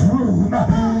in this room.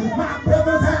 My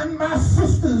brothers and my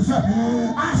sisters,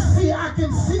 I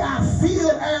can see, I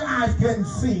feel, and I can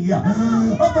see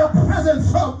the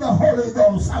presence of the Holy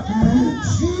Ghost.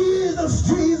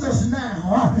 Jesus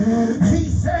now, he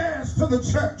says to the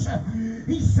church,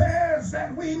 he says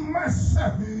that we must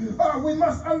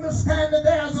understand that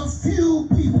there's a few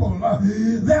people,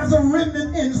 there's a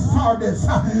remnant in Sardis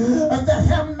that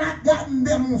have not gotten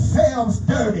themselves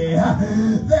dirty.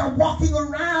 They're walking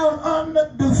around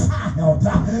undefiled.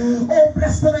 Oh,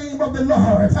 bless the name of the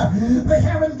Lord. They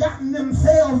haven't gotten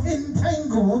themselves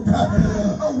entangled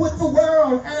with the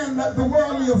world and the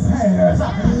worldly affairs.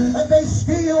 They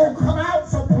still come out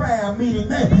for prayer meeting.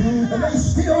 They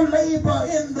still labor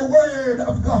in the Word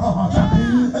of God.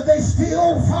 They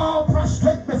still fall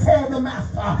prostrate before the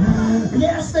Master.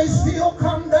 Yes, they still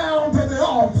come down to the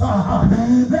altar.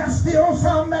 There's still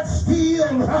some that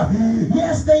still,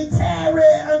 yes, they tarry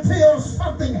until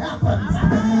something happens.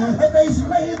 They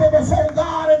labor before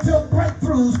God until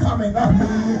breakthrough's coming.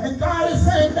 And God is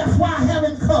saying, that's why I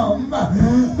haven't come,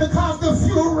 because the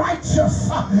few righteous,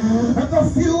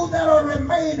 the few that are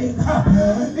remaining,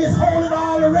 is holding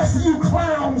all the rest of you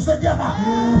clowns together.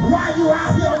 Why you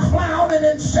out here clowning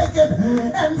and shaking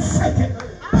and shaking?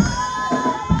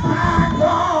 My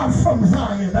God from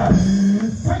Zion.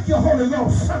 Thank you, Holy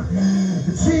Ghost.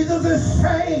 Jesus is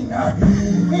saying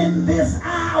in this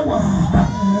hour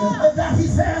that he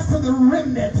says to the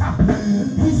remnant,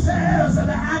 he says that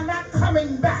I'm not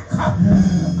coming back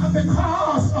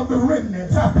because of the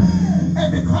remnant.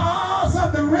 And because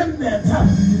of the remnant,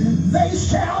 they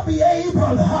shall be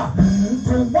able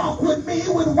to walk with me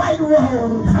with white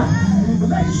robes.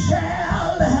 They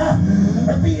shall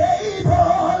be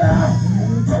able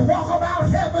to walk about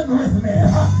heaven with me.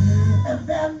 And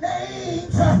their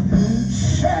names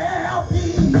shall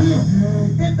be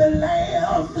in the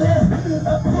Lamb's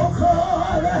book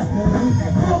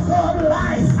of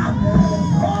life.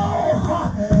 Oh,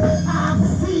 I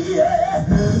feel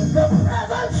the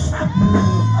presence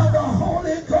of the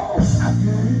Holy Ghost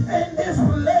in this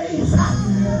place.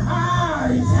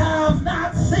 Eyes have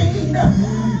not seen,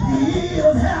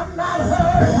 ears have not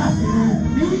heard,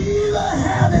 neither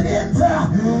have it entered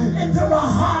into the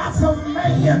hearts of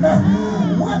man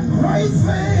what great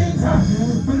things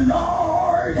the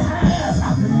Lord has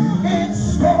in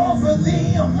store for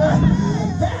them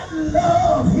that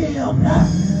love him.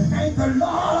 Ain't the Lord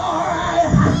all right?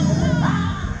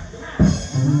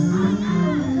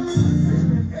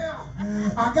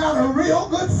 I got a real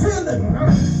good feeling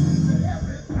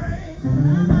everything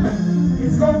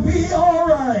is going to be all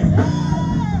right.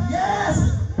 Yes.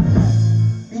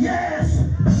 Yes.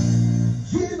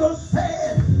 Jesus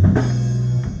said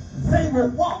they will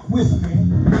walk with me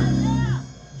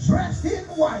dressed in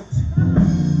white,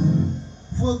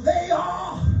 for they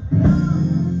are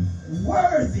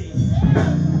worthy.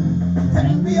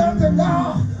 Thank be unto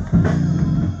God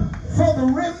for the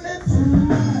remnant.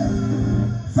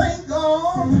 Thank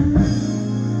God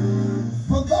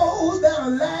for those that are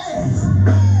last.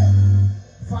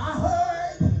 For I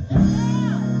heard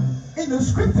in the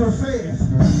scripture says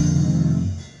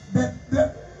that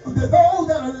those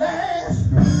that are last,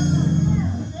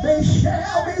 they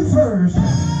shall be first.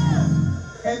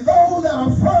 And those that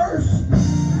are first,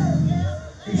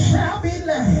 they shall be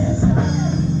last.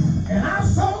 And I'm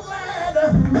so glad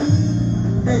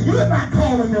that you're not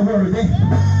calling me worthy.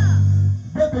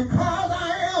 But because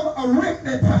I am a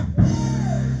remnant,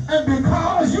 and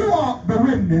because you are the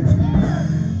remnant,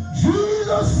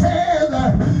 Jesus said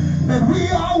that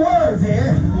we are worthy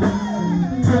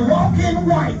to walk in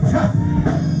white.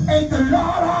 Ain't the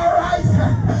Lord all right?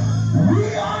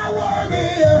 We are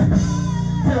worthy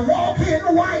to walk in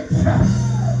white.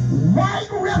 White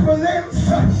represents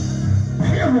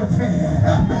purity.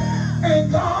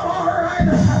 Ain't God all right?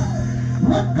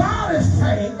 What God is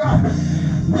saying,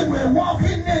 when we're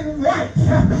walking in white,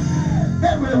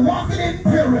 that we're walking in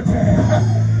purity.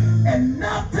 and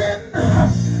nothing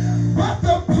but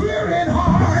the pure in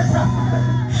heart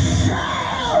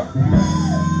shall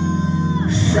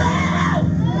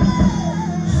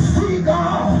see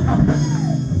God.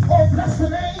 Oh, bless the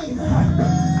name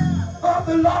of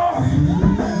the Lord.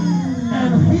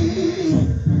 And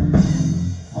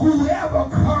whoever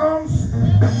comes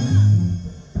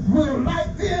will,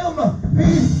 like them,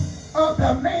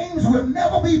 their names will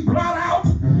never be blotted out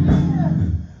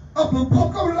of the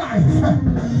book of life.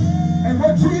 And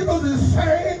what Jesus is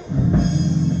saying,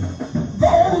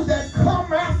 those that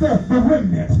come after the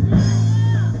remnant,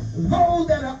 those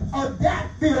that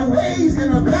adapt their ways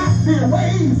and adopt their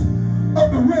ways of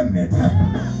the remnant,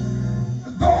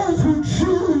 those who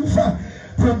choose to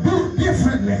do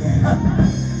differently,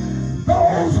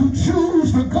 those who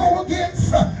choose to go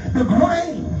against the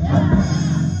grain,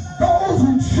 those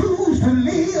who choose to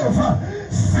live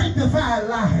sanctified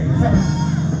lives,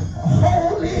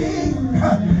 holy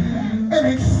and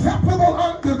acceptable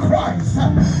unto Christ,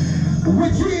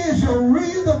 which is your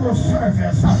reasonable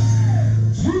service.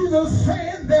 Jesus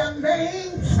saying their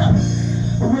names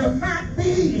will not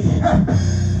be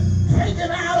taken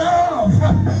out of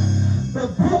the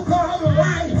book of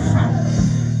life.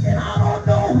 And I don't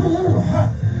know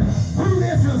who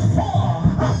this is for,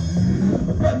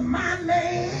 but my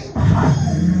name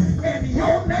and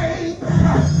your name,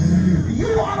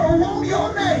 you ought to want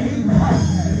your name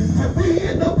to be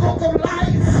in the book of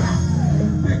life,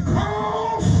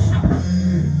 because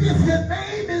if your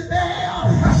name is there,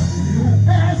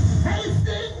 there's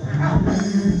safety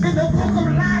in the book of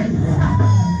life.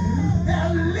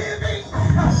 They're living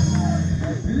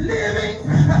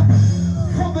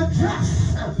for the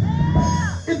just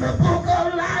in the book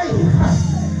of life.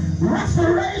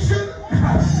 Restoration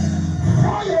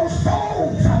for your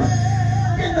souls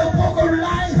in the book of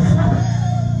life.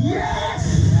 Yes,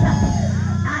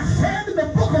 I said in the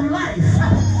book of life,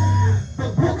 the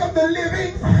book of the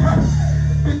living,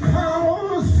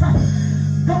 because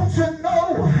don't you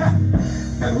know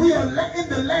that we are in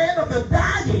the land of the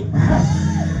dying,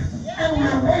 and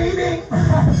we're waiting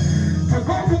to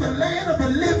go to the land of the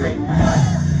living.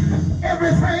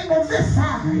 Everything on this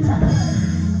side,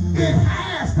 it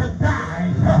has to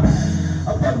die.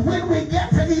 But when we get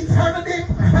to eternity,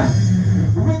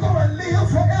 we're going to live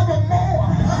forevermore.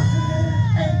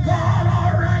 And God,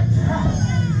 all right,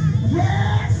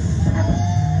 yes,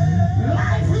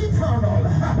 life eternal,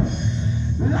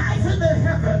 life in the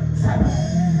heavens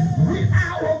with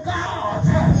our God.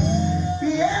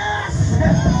 Yes,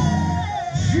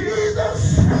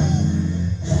 Jesus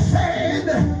said,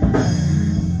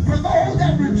 for those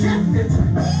that reject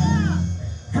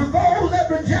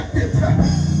it,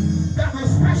 there's a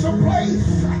special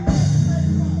place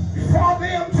for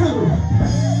them too.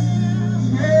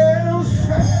 Yes,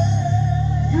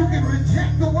 you can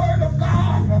reject the word of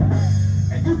God,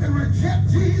 and you can reject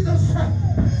Jesus.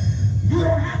 You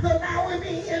don't have to allow him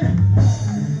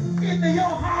into your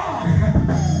heart.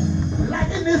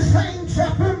 Like in this same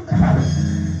chapter,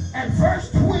 at verse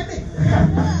 20,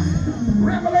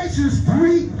 Revelations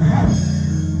 3,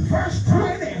 verse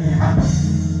 20,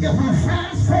 if we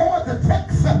fast forward the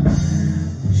text,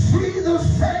 Jesus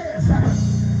says,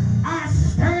 I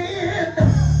stand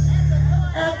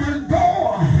at the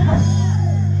door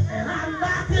and I'm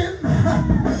knocking.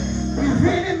 If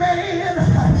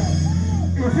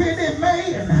any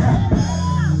man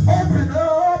open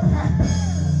up,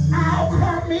 I'll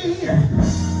come in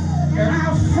and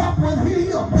I'll sup with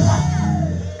him.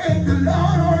 Ain't the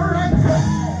Lord all right?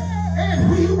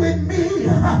 And he with me.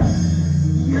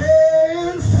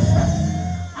 Yes,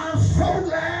 I'm so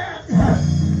glad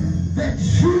that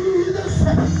Jesus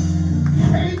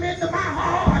came into my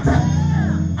heart.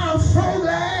 I'm so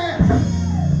glad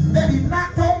that he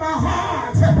knocked on my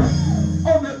heart,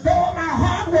 on the door of my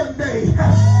heart one day.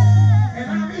 And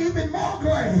I'm even more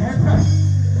glad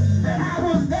that I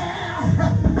was there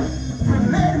to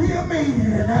let him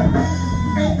in.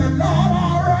 Ain't the Lord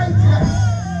all right?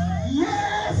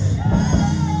 Yes,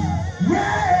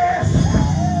 yes.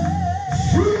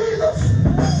 Jesus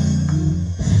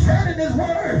said in his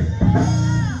word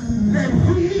that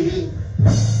he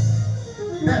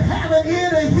that have an ear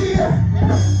to hear,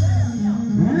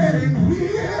 let him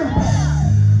hear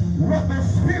what the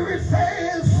Spirit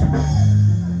says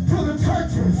to the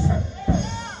churches.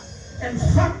 And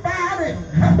somebody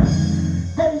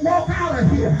gonna walk out of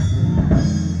here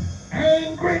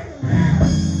angry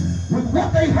with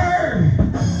what they heard.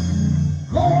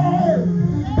 Go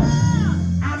on.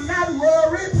 I'm not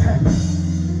worried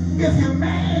if you're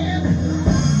mad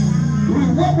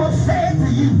with what was said to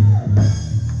you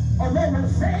or what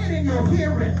was said in your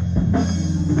hearing.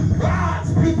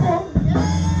 God's people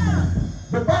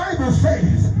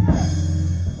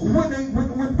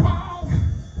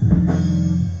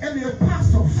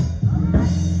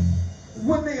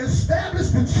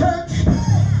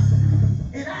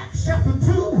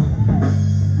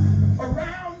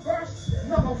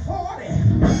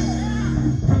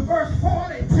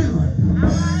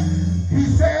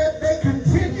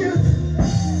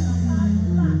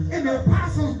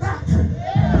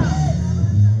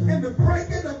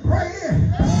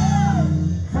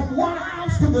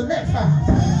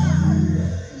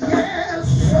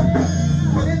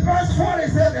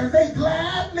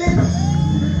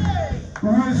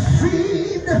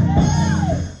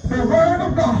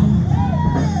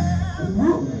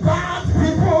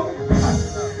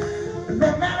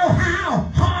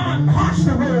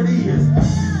is.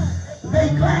 They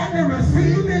gladly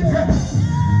receive it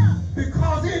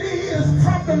because it is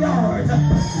from the Lord.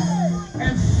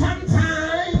 And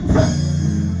sometimes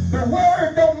the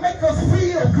word don't make us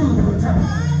feel good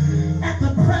at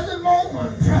the present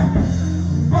moment,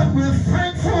 but we're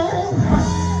thankful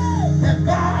that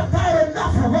God thought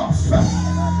enough of us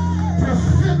to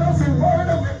send us a word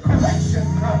of correction,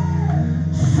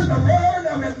 send a word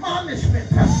of admonishment.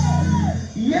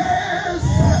 Yes,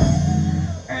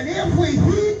 and if we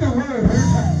heed the word,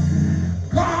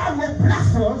 God will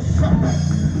bless us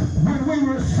when we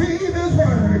receive his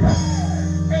word.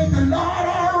 Ain't the Lord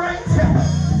all right?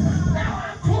 Now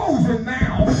I'm closing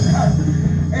now,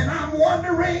 and I'm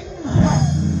wondering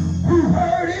who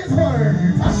heard his word.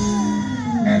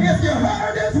 And if you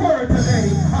heard his word today,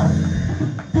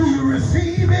 do you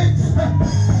receive it?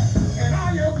 And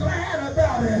are you glad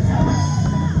about it?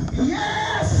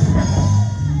 Yes,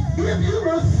 if you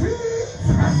receive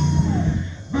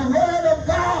the word of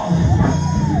God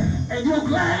and you're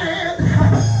glad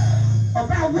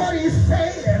about what he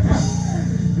said,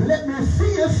 let me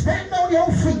see you stand on your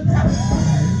feet.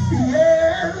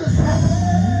 Yes,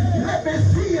 let me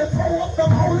see you throw up the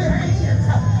holy hands.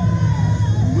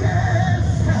 Yes,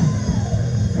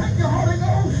 thank you, Holy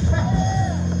Ghost.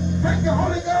 Thank you,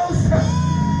 Holy Ghost.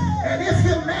 And if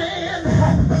you're man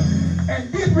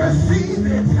and did receive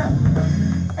it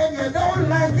and you don't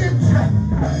like it,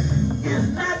 it's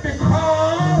not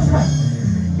because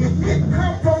it didn't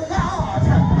come from God.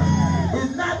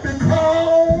 It's not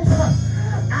because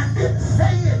I didn't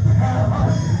say it.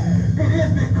 It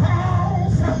is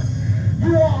because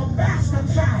you are a bastard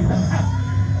child.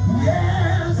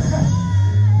 Yes,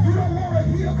 you don't want to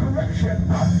hear correction.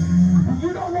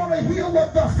 You don't want to hear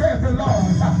what thus saith the Lord.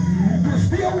 You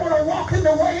still want to walk in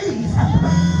the ways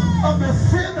of the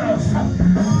sinners.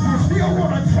 You still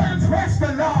want to transgress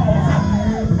the laws.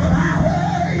 But I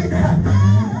heard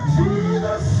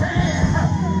Jesus say,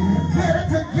 get it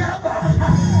together.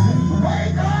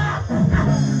 Wake up.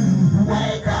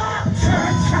 Wake up,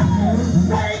 church.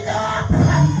 Wake up.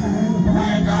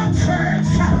 Wake up,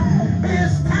 church.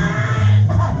 It's time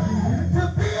to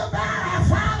be about our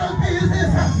Father's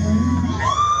business.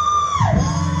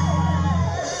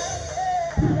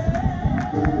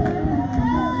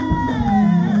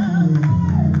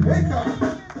 Wake up.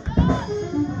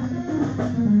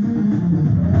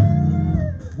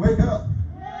 Wake up.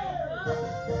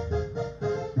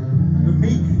 The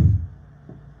meek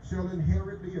shall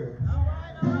inherit the earth.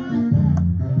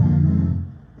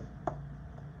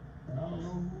 And I don't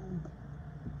know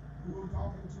who I'm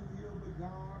talking to here, but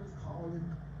God is calling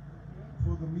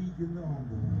for the meek and the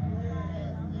humble.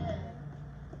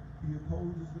 He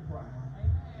opposes the proud,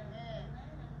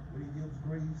 but he gives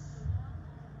grace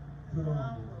to the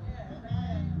humble.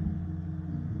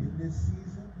 In this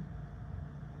season,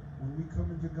 when we come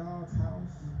into God's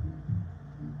house,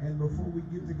 and before we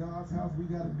get to God's house, we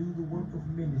got to do the work of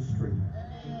ministry.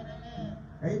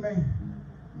 Amen.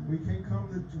 We can't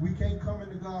come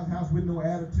into God's house with no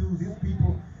attitudes. These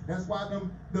people, that's why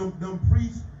them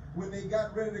priests, when they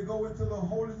got ready to go into the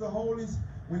holies of holies,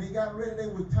 when they got ready, they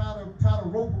would tie the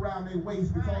rope around their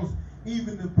waist, because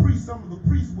even some of the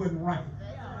priests wasn't right.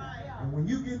 And when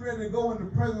you get ready to go in the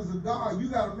presence of God, you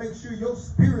got to make sure your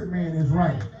spirit man is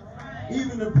right.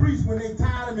 Even the priests, when they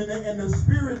tied him and the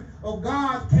Spirit of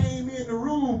God came in the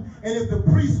room, and if the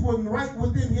priest wasn't right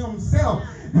within himself,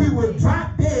 he would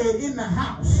drop dead in the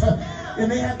house. And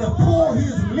they had to pull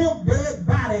his limp, dead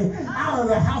body out of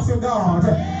the house of God.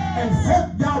 And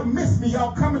folk, y'all miss me.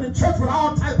 Y'all coming to church with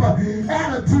all type of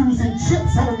attitudes and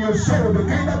chips on your shoulder.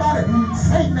 Can't nobody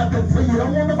say nothing to you.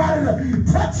 Don't want nobody to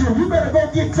touch you. You better go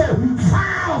get your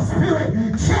foul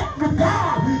spirit checked with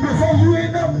God before you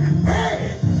end up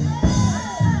dead.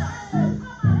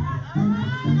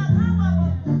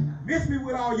 Miss me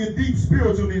with all your deep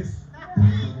spiritualness.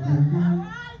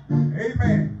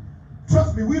 Amen.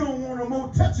 Trust me, we don't want no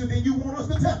more touching than you want us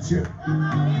to touch you.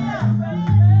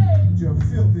 Your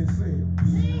filthy selves.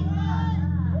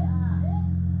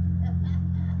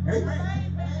 Amen.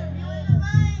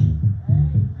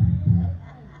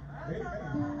 Amen.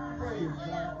 Praise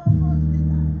God.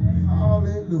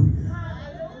 Hallelujah.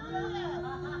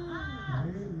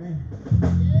 Amen.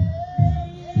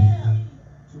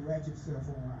 So ratchet yourself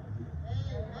on out of here.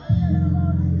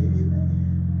 Amen.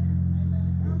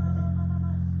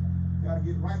 Got to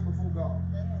get right before God.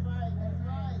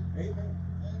 Amen.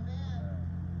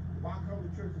 Why come to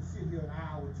church and sit here an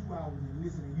hour, 2 hours and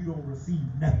listen and you don't receive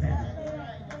nothing?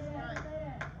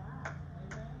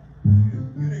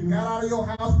 You done got out of your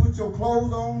house, put your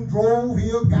clothes on, drove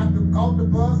here, caught the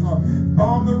bus, or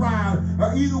bombed the ride,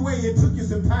 Either way, it took you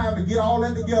some time to get all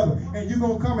that together. And you're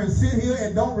going to come and sit here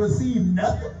and don't receive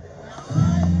nothing?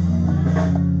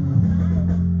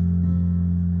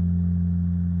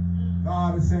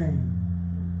 God is saying,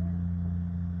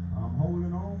 I'm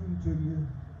holding on to you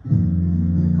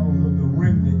because of the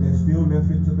remnant that's still left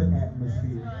into the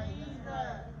atmosphere.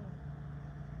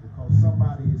 Because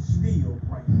somebody is still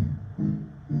praying.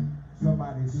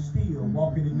 Somebody is still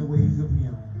walking in the ways of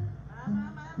Him.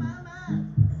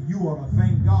 And you ought to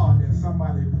thank God that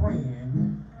somebody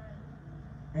praying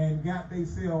and got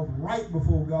themselves right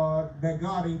before God, that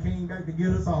God ain't came back to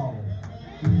get us all.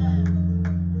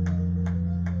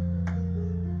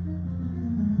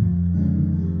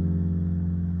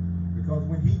 Because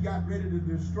when He got ready to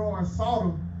destroy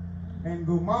Sodom and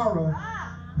Gomorrah,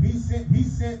 He sent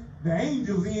the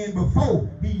angels in before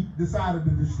He decided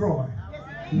to destroy.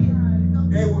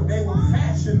 They were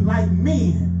fashioned like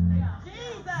men,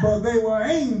 but they were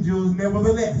angels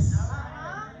nevertheless.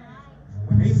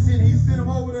 When he sent them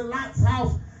over to Lot's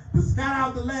house to scout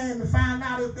out the land to find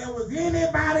out if there was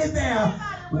anybody there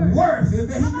worth, if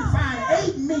he could find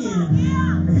 8 men.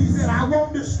 And he said, I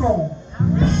won't destroy them.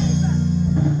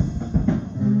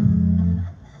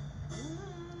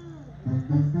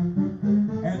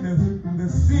 And the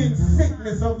sin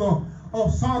sickness of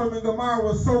Sodom and Gomorrah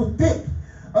was so thick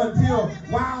until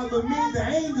while the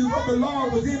angels of the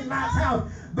Lord was in Lot's house,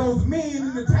 those men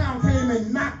in the town came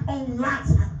and knocked on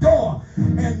Lot's door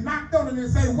and knocked on it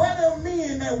and said, where are the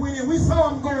men that went in? We saw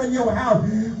them go in your house.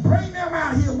 Bring them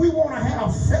out here. We want to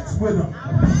have sex with them.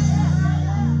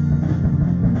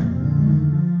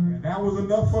 And that was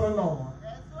enough for the Lord.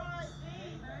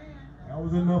 That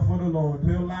was enough for the Lord.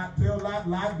 Tell Lot,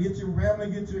 get your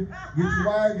family, get your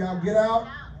wife, y'all get out.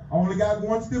 I only got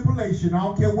one stipulation. I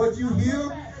don't care what you hear.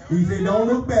 He said, don't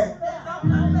look back.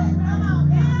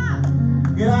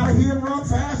 Get out of here and run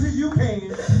fast as you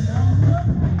can.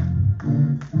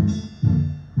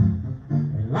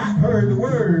 And Lot heard the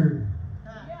word.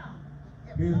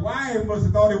 His wife must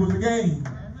have thought it was a game.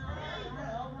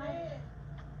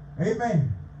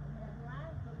 Amen.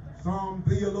 Some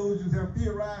theologians have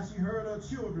theorized she heard her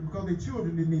children because their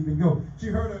children didn't even go. She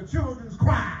heard her children's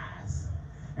cries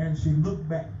and she looked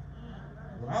back.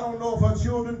 Well, I don't know if her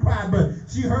children cried, but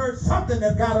she heard something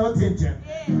that got her attention.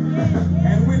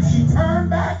 And when she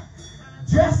turned back,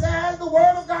 just as the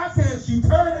word of God says, she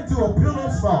turned into a pillar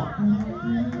of salt. And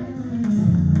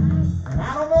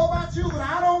I don't know about you, but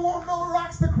I don't want no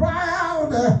rocks to cry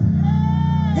out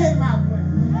in my place.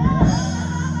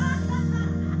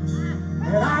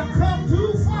 And I've come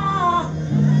too far.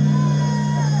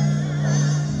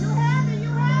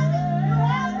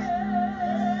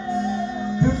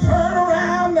 To turn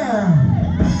around now.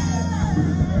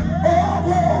 Oh,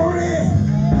 glory.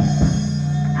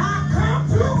 I've come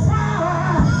too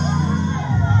far.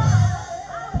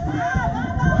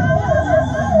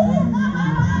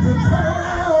 To turn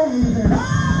around.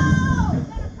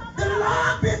 The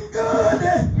Lord been good.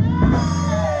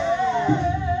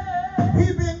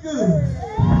 He been good.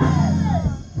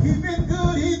 He been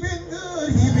good. He been good.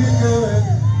 He been good.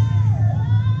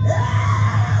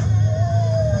 Yeah.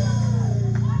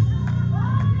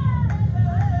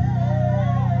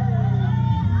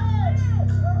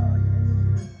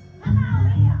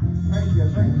 Thank you.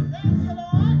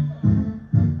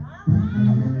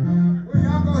 Well,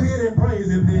 y'all go ahead and praise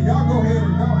Him then. Y'all go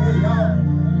ahead,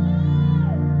 y'all.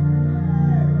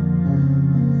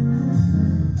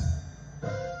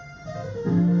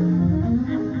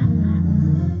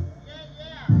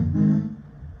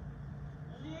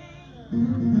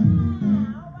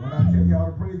 When I tell y'all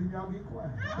to praise Him, y'all get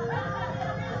quiet.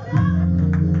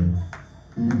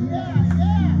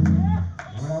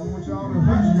 When I want y'all to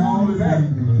hush, y'all is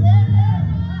acting.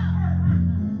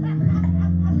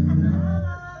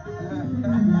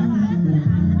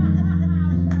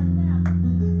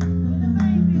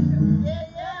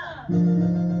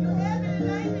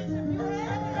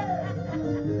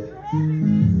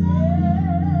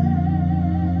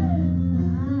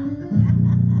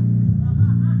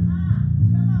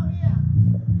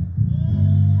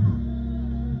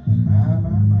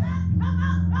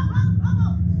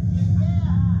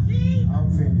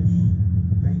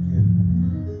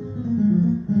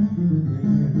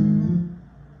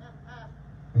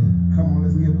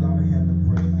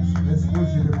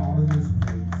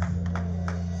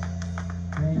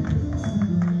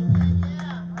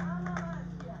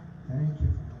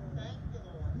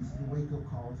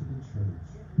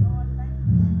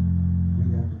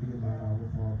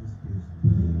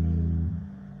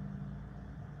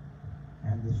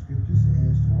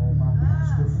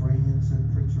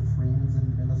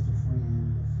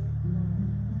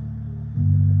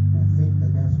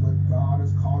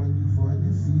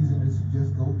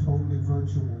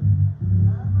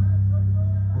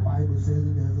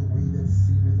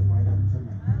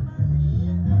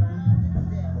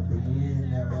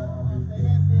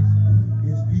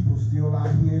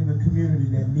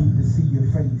 community that need to see your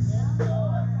face.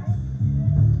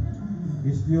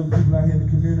 There's still people out here in the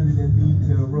community that need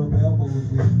to rub elbows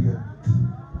with you.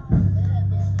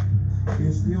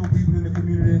 There's still people in the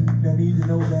community that need to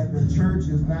know that the church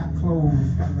is not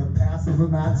closed and the pastors are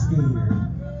not scared.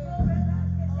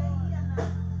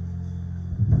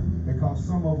 Because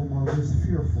some of them are just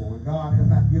fearful. And God has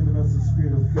not given us a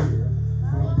spirit of fear,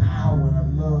 but of power and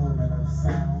of love and of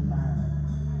sound mind.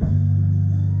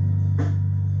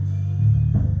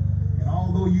 And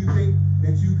although you think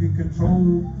that you can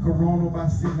control Corona by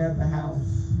sitting at the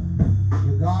house,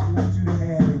 if God wants you to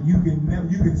have it, you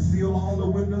can seal all the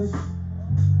windows,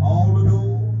 all the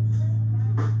doors,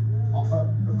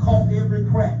 caulk every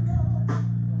crack.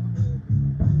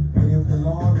 And if the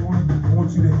Lord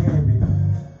wants you to have it,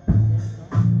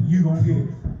 you're going to get it.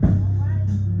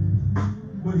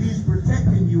 But he's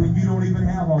protecting you and you don't even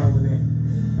have all of that.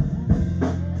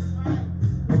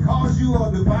 Because you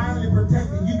are divinely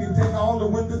protected, you can take all the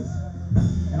windows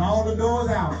and all the doors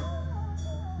out.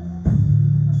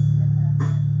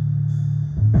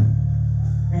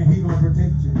 And he's going to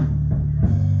protect you.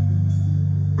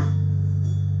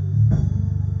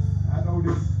 I know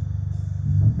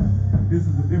this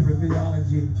is a different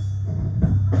theology.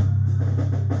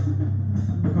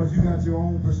 Because you got your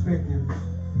own perspective.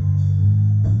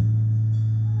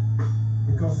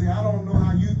 Because see, I don't know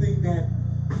how you think that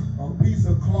a piece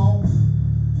of cloth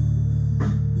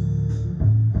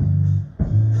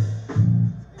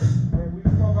that we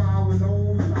cover our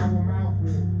nose and our mouth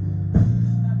with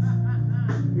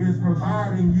is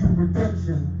providing you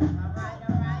protection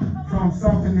from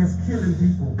something that's killing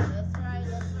people. That's right.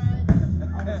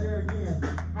 I'm gonna say it again.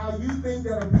 How you think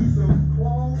that a piece of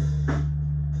cloth,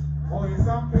 or in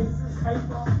some cases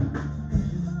paper,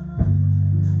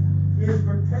 is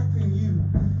protecting you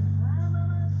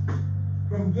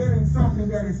from getting something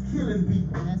that is killing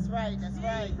people. That's right.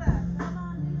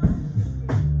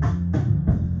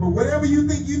 But whatever you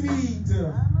think you need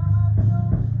to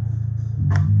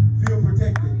feel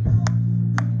protected,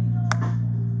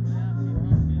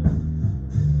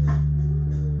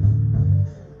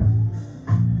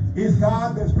 it's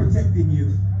God that's protecting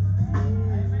you.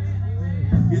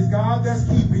 It's God that's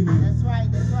keeping you. That's right.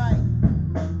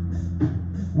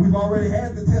 We've already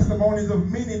had the testimonies of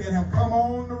many that have come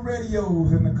on the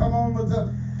radios and come on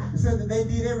the. It said that they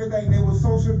did everything. They were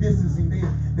social distancing.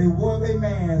 They wore their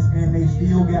masks and they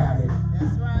still got it.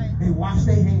 That's right. They washed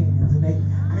their hands and they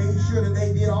made sure that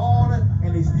they did all that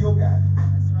and they still got it.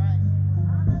 That's right.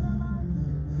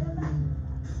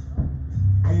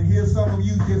 And here's some of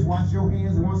you just wash your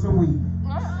hands once a week.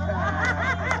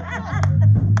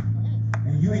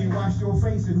 And you ain't washed your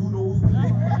face in who knows when.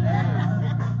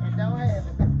 And don't have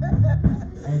it.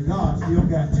 And God still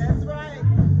got you. That's right.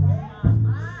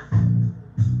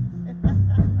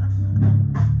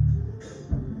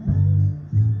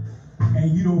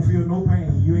 And you don't feel no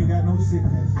pain. You ain't got no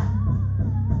sickness.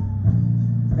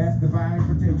 That's divine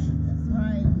protection. That's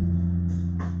right.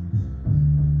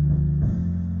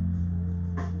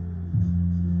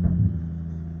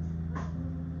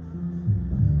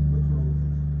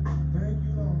 Thank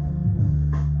you, Lord.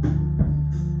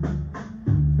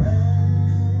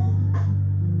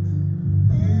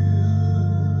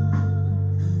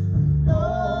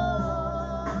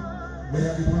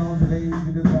 Whatever went on today, you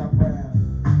can just our prayer.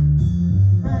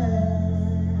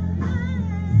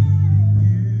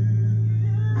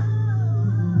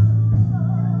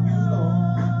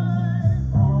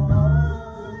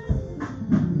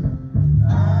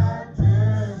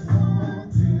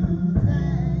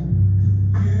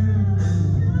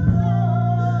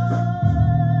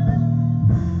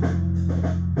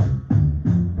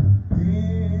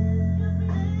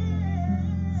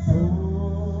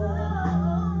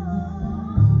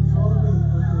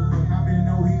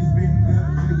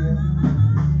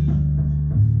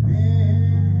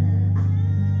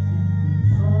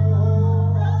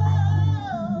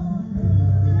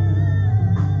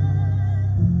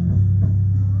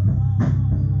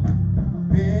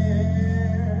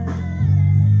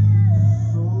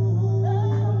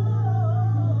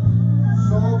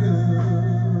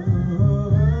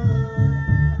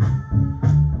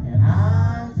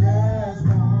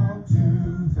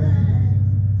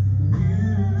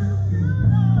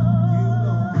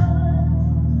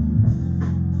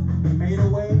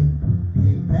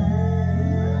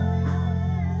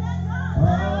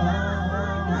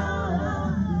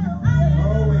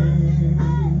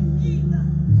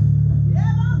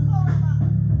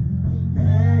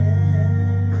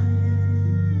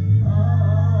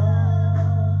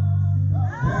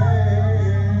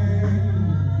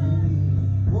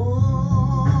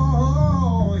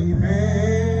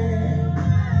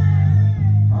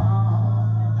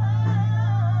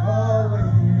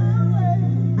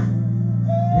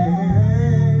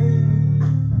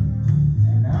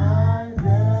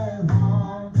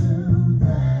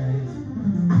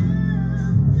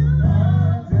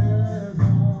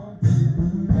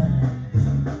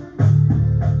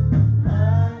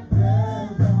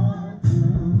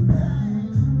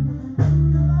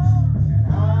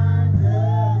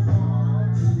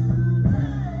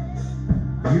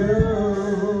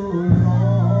 you, Lord.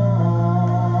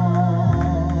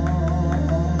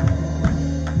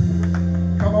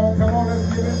 Come on,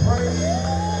 let's give him praise.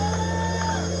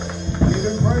 Give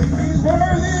him praise, he's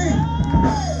worthy.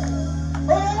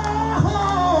 Oh,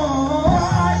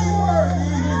 he's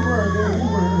worthy, he's worthy,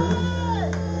 he's worthy.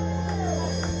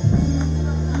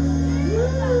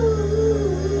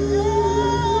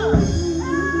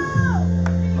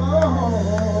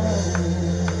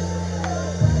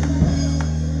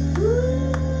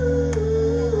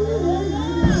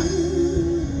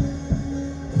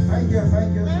 Thank you,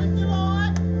 Thank you,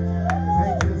 Lord.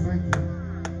 thank you, thank you.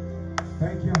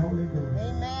 Thank you, Holy Ghost.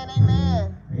 Amen,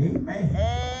 amen.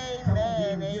 Amen. Come on,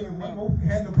 Amen, give him one amen. more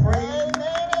hand of praise.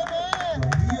 Amen, amen.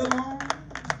 For he alone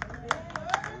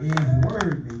is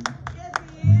worthy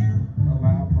of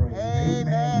our praise.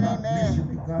 Amen, God bless you. amen.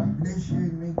 May God bless you.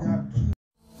 And may God keep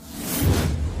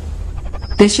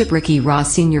Bishop Ricky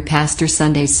Ross Senior Pastor,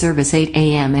 Sunday service 8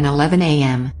 a.m. and 11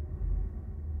 a.m.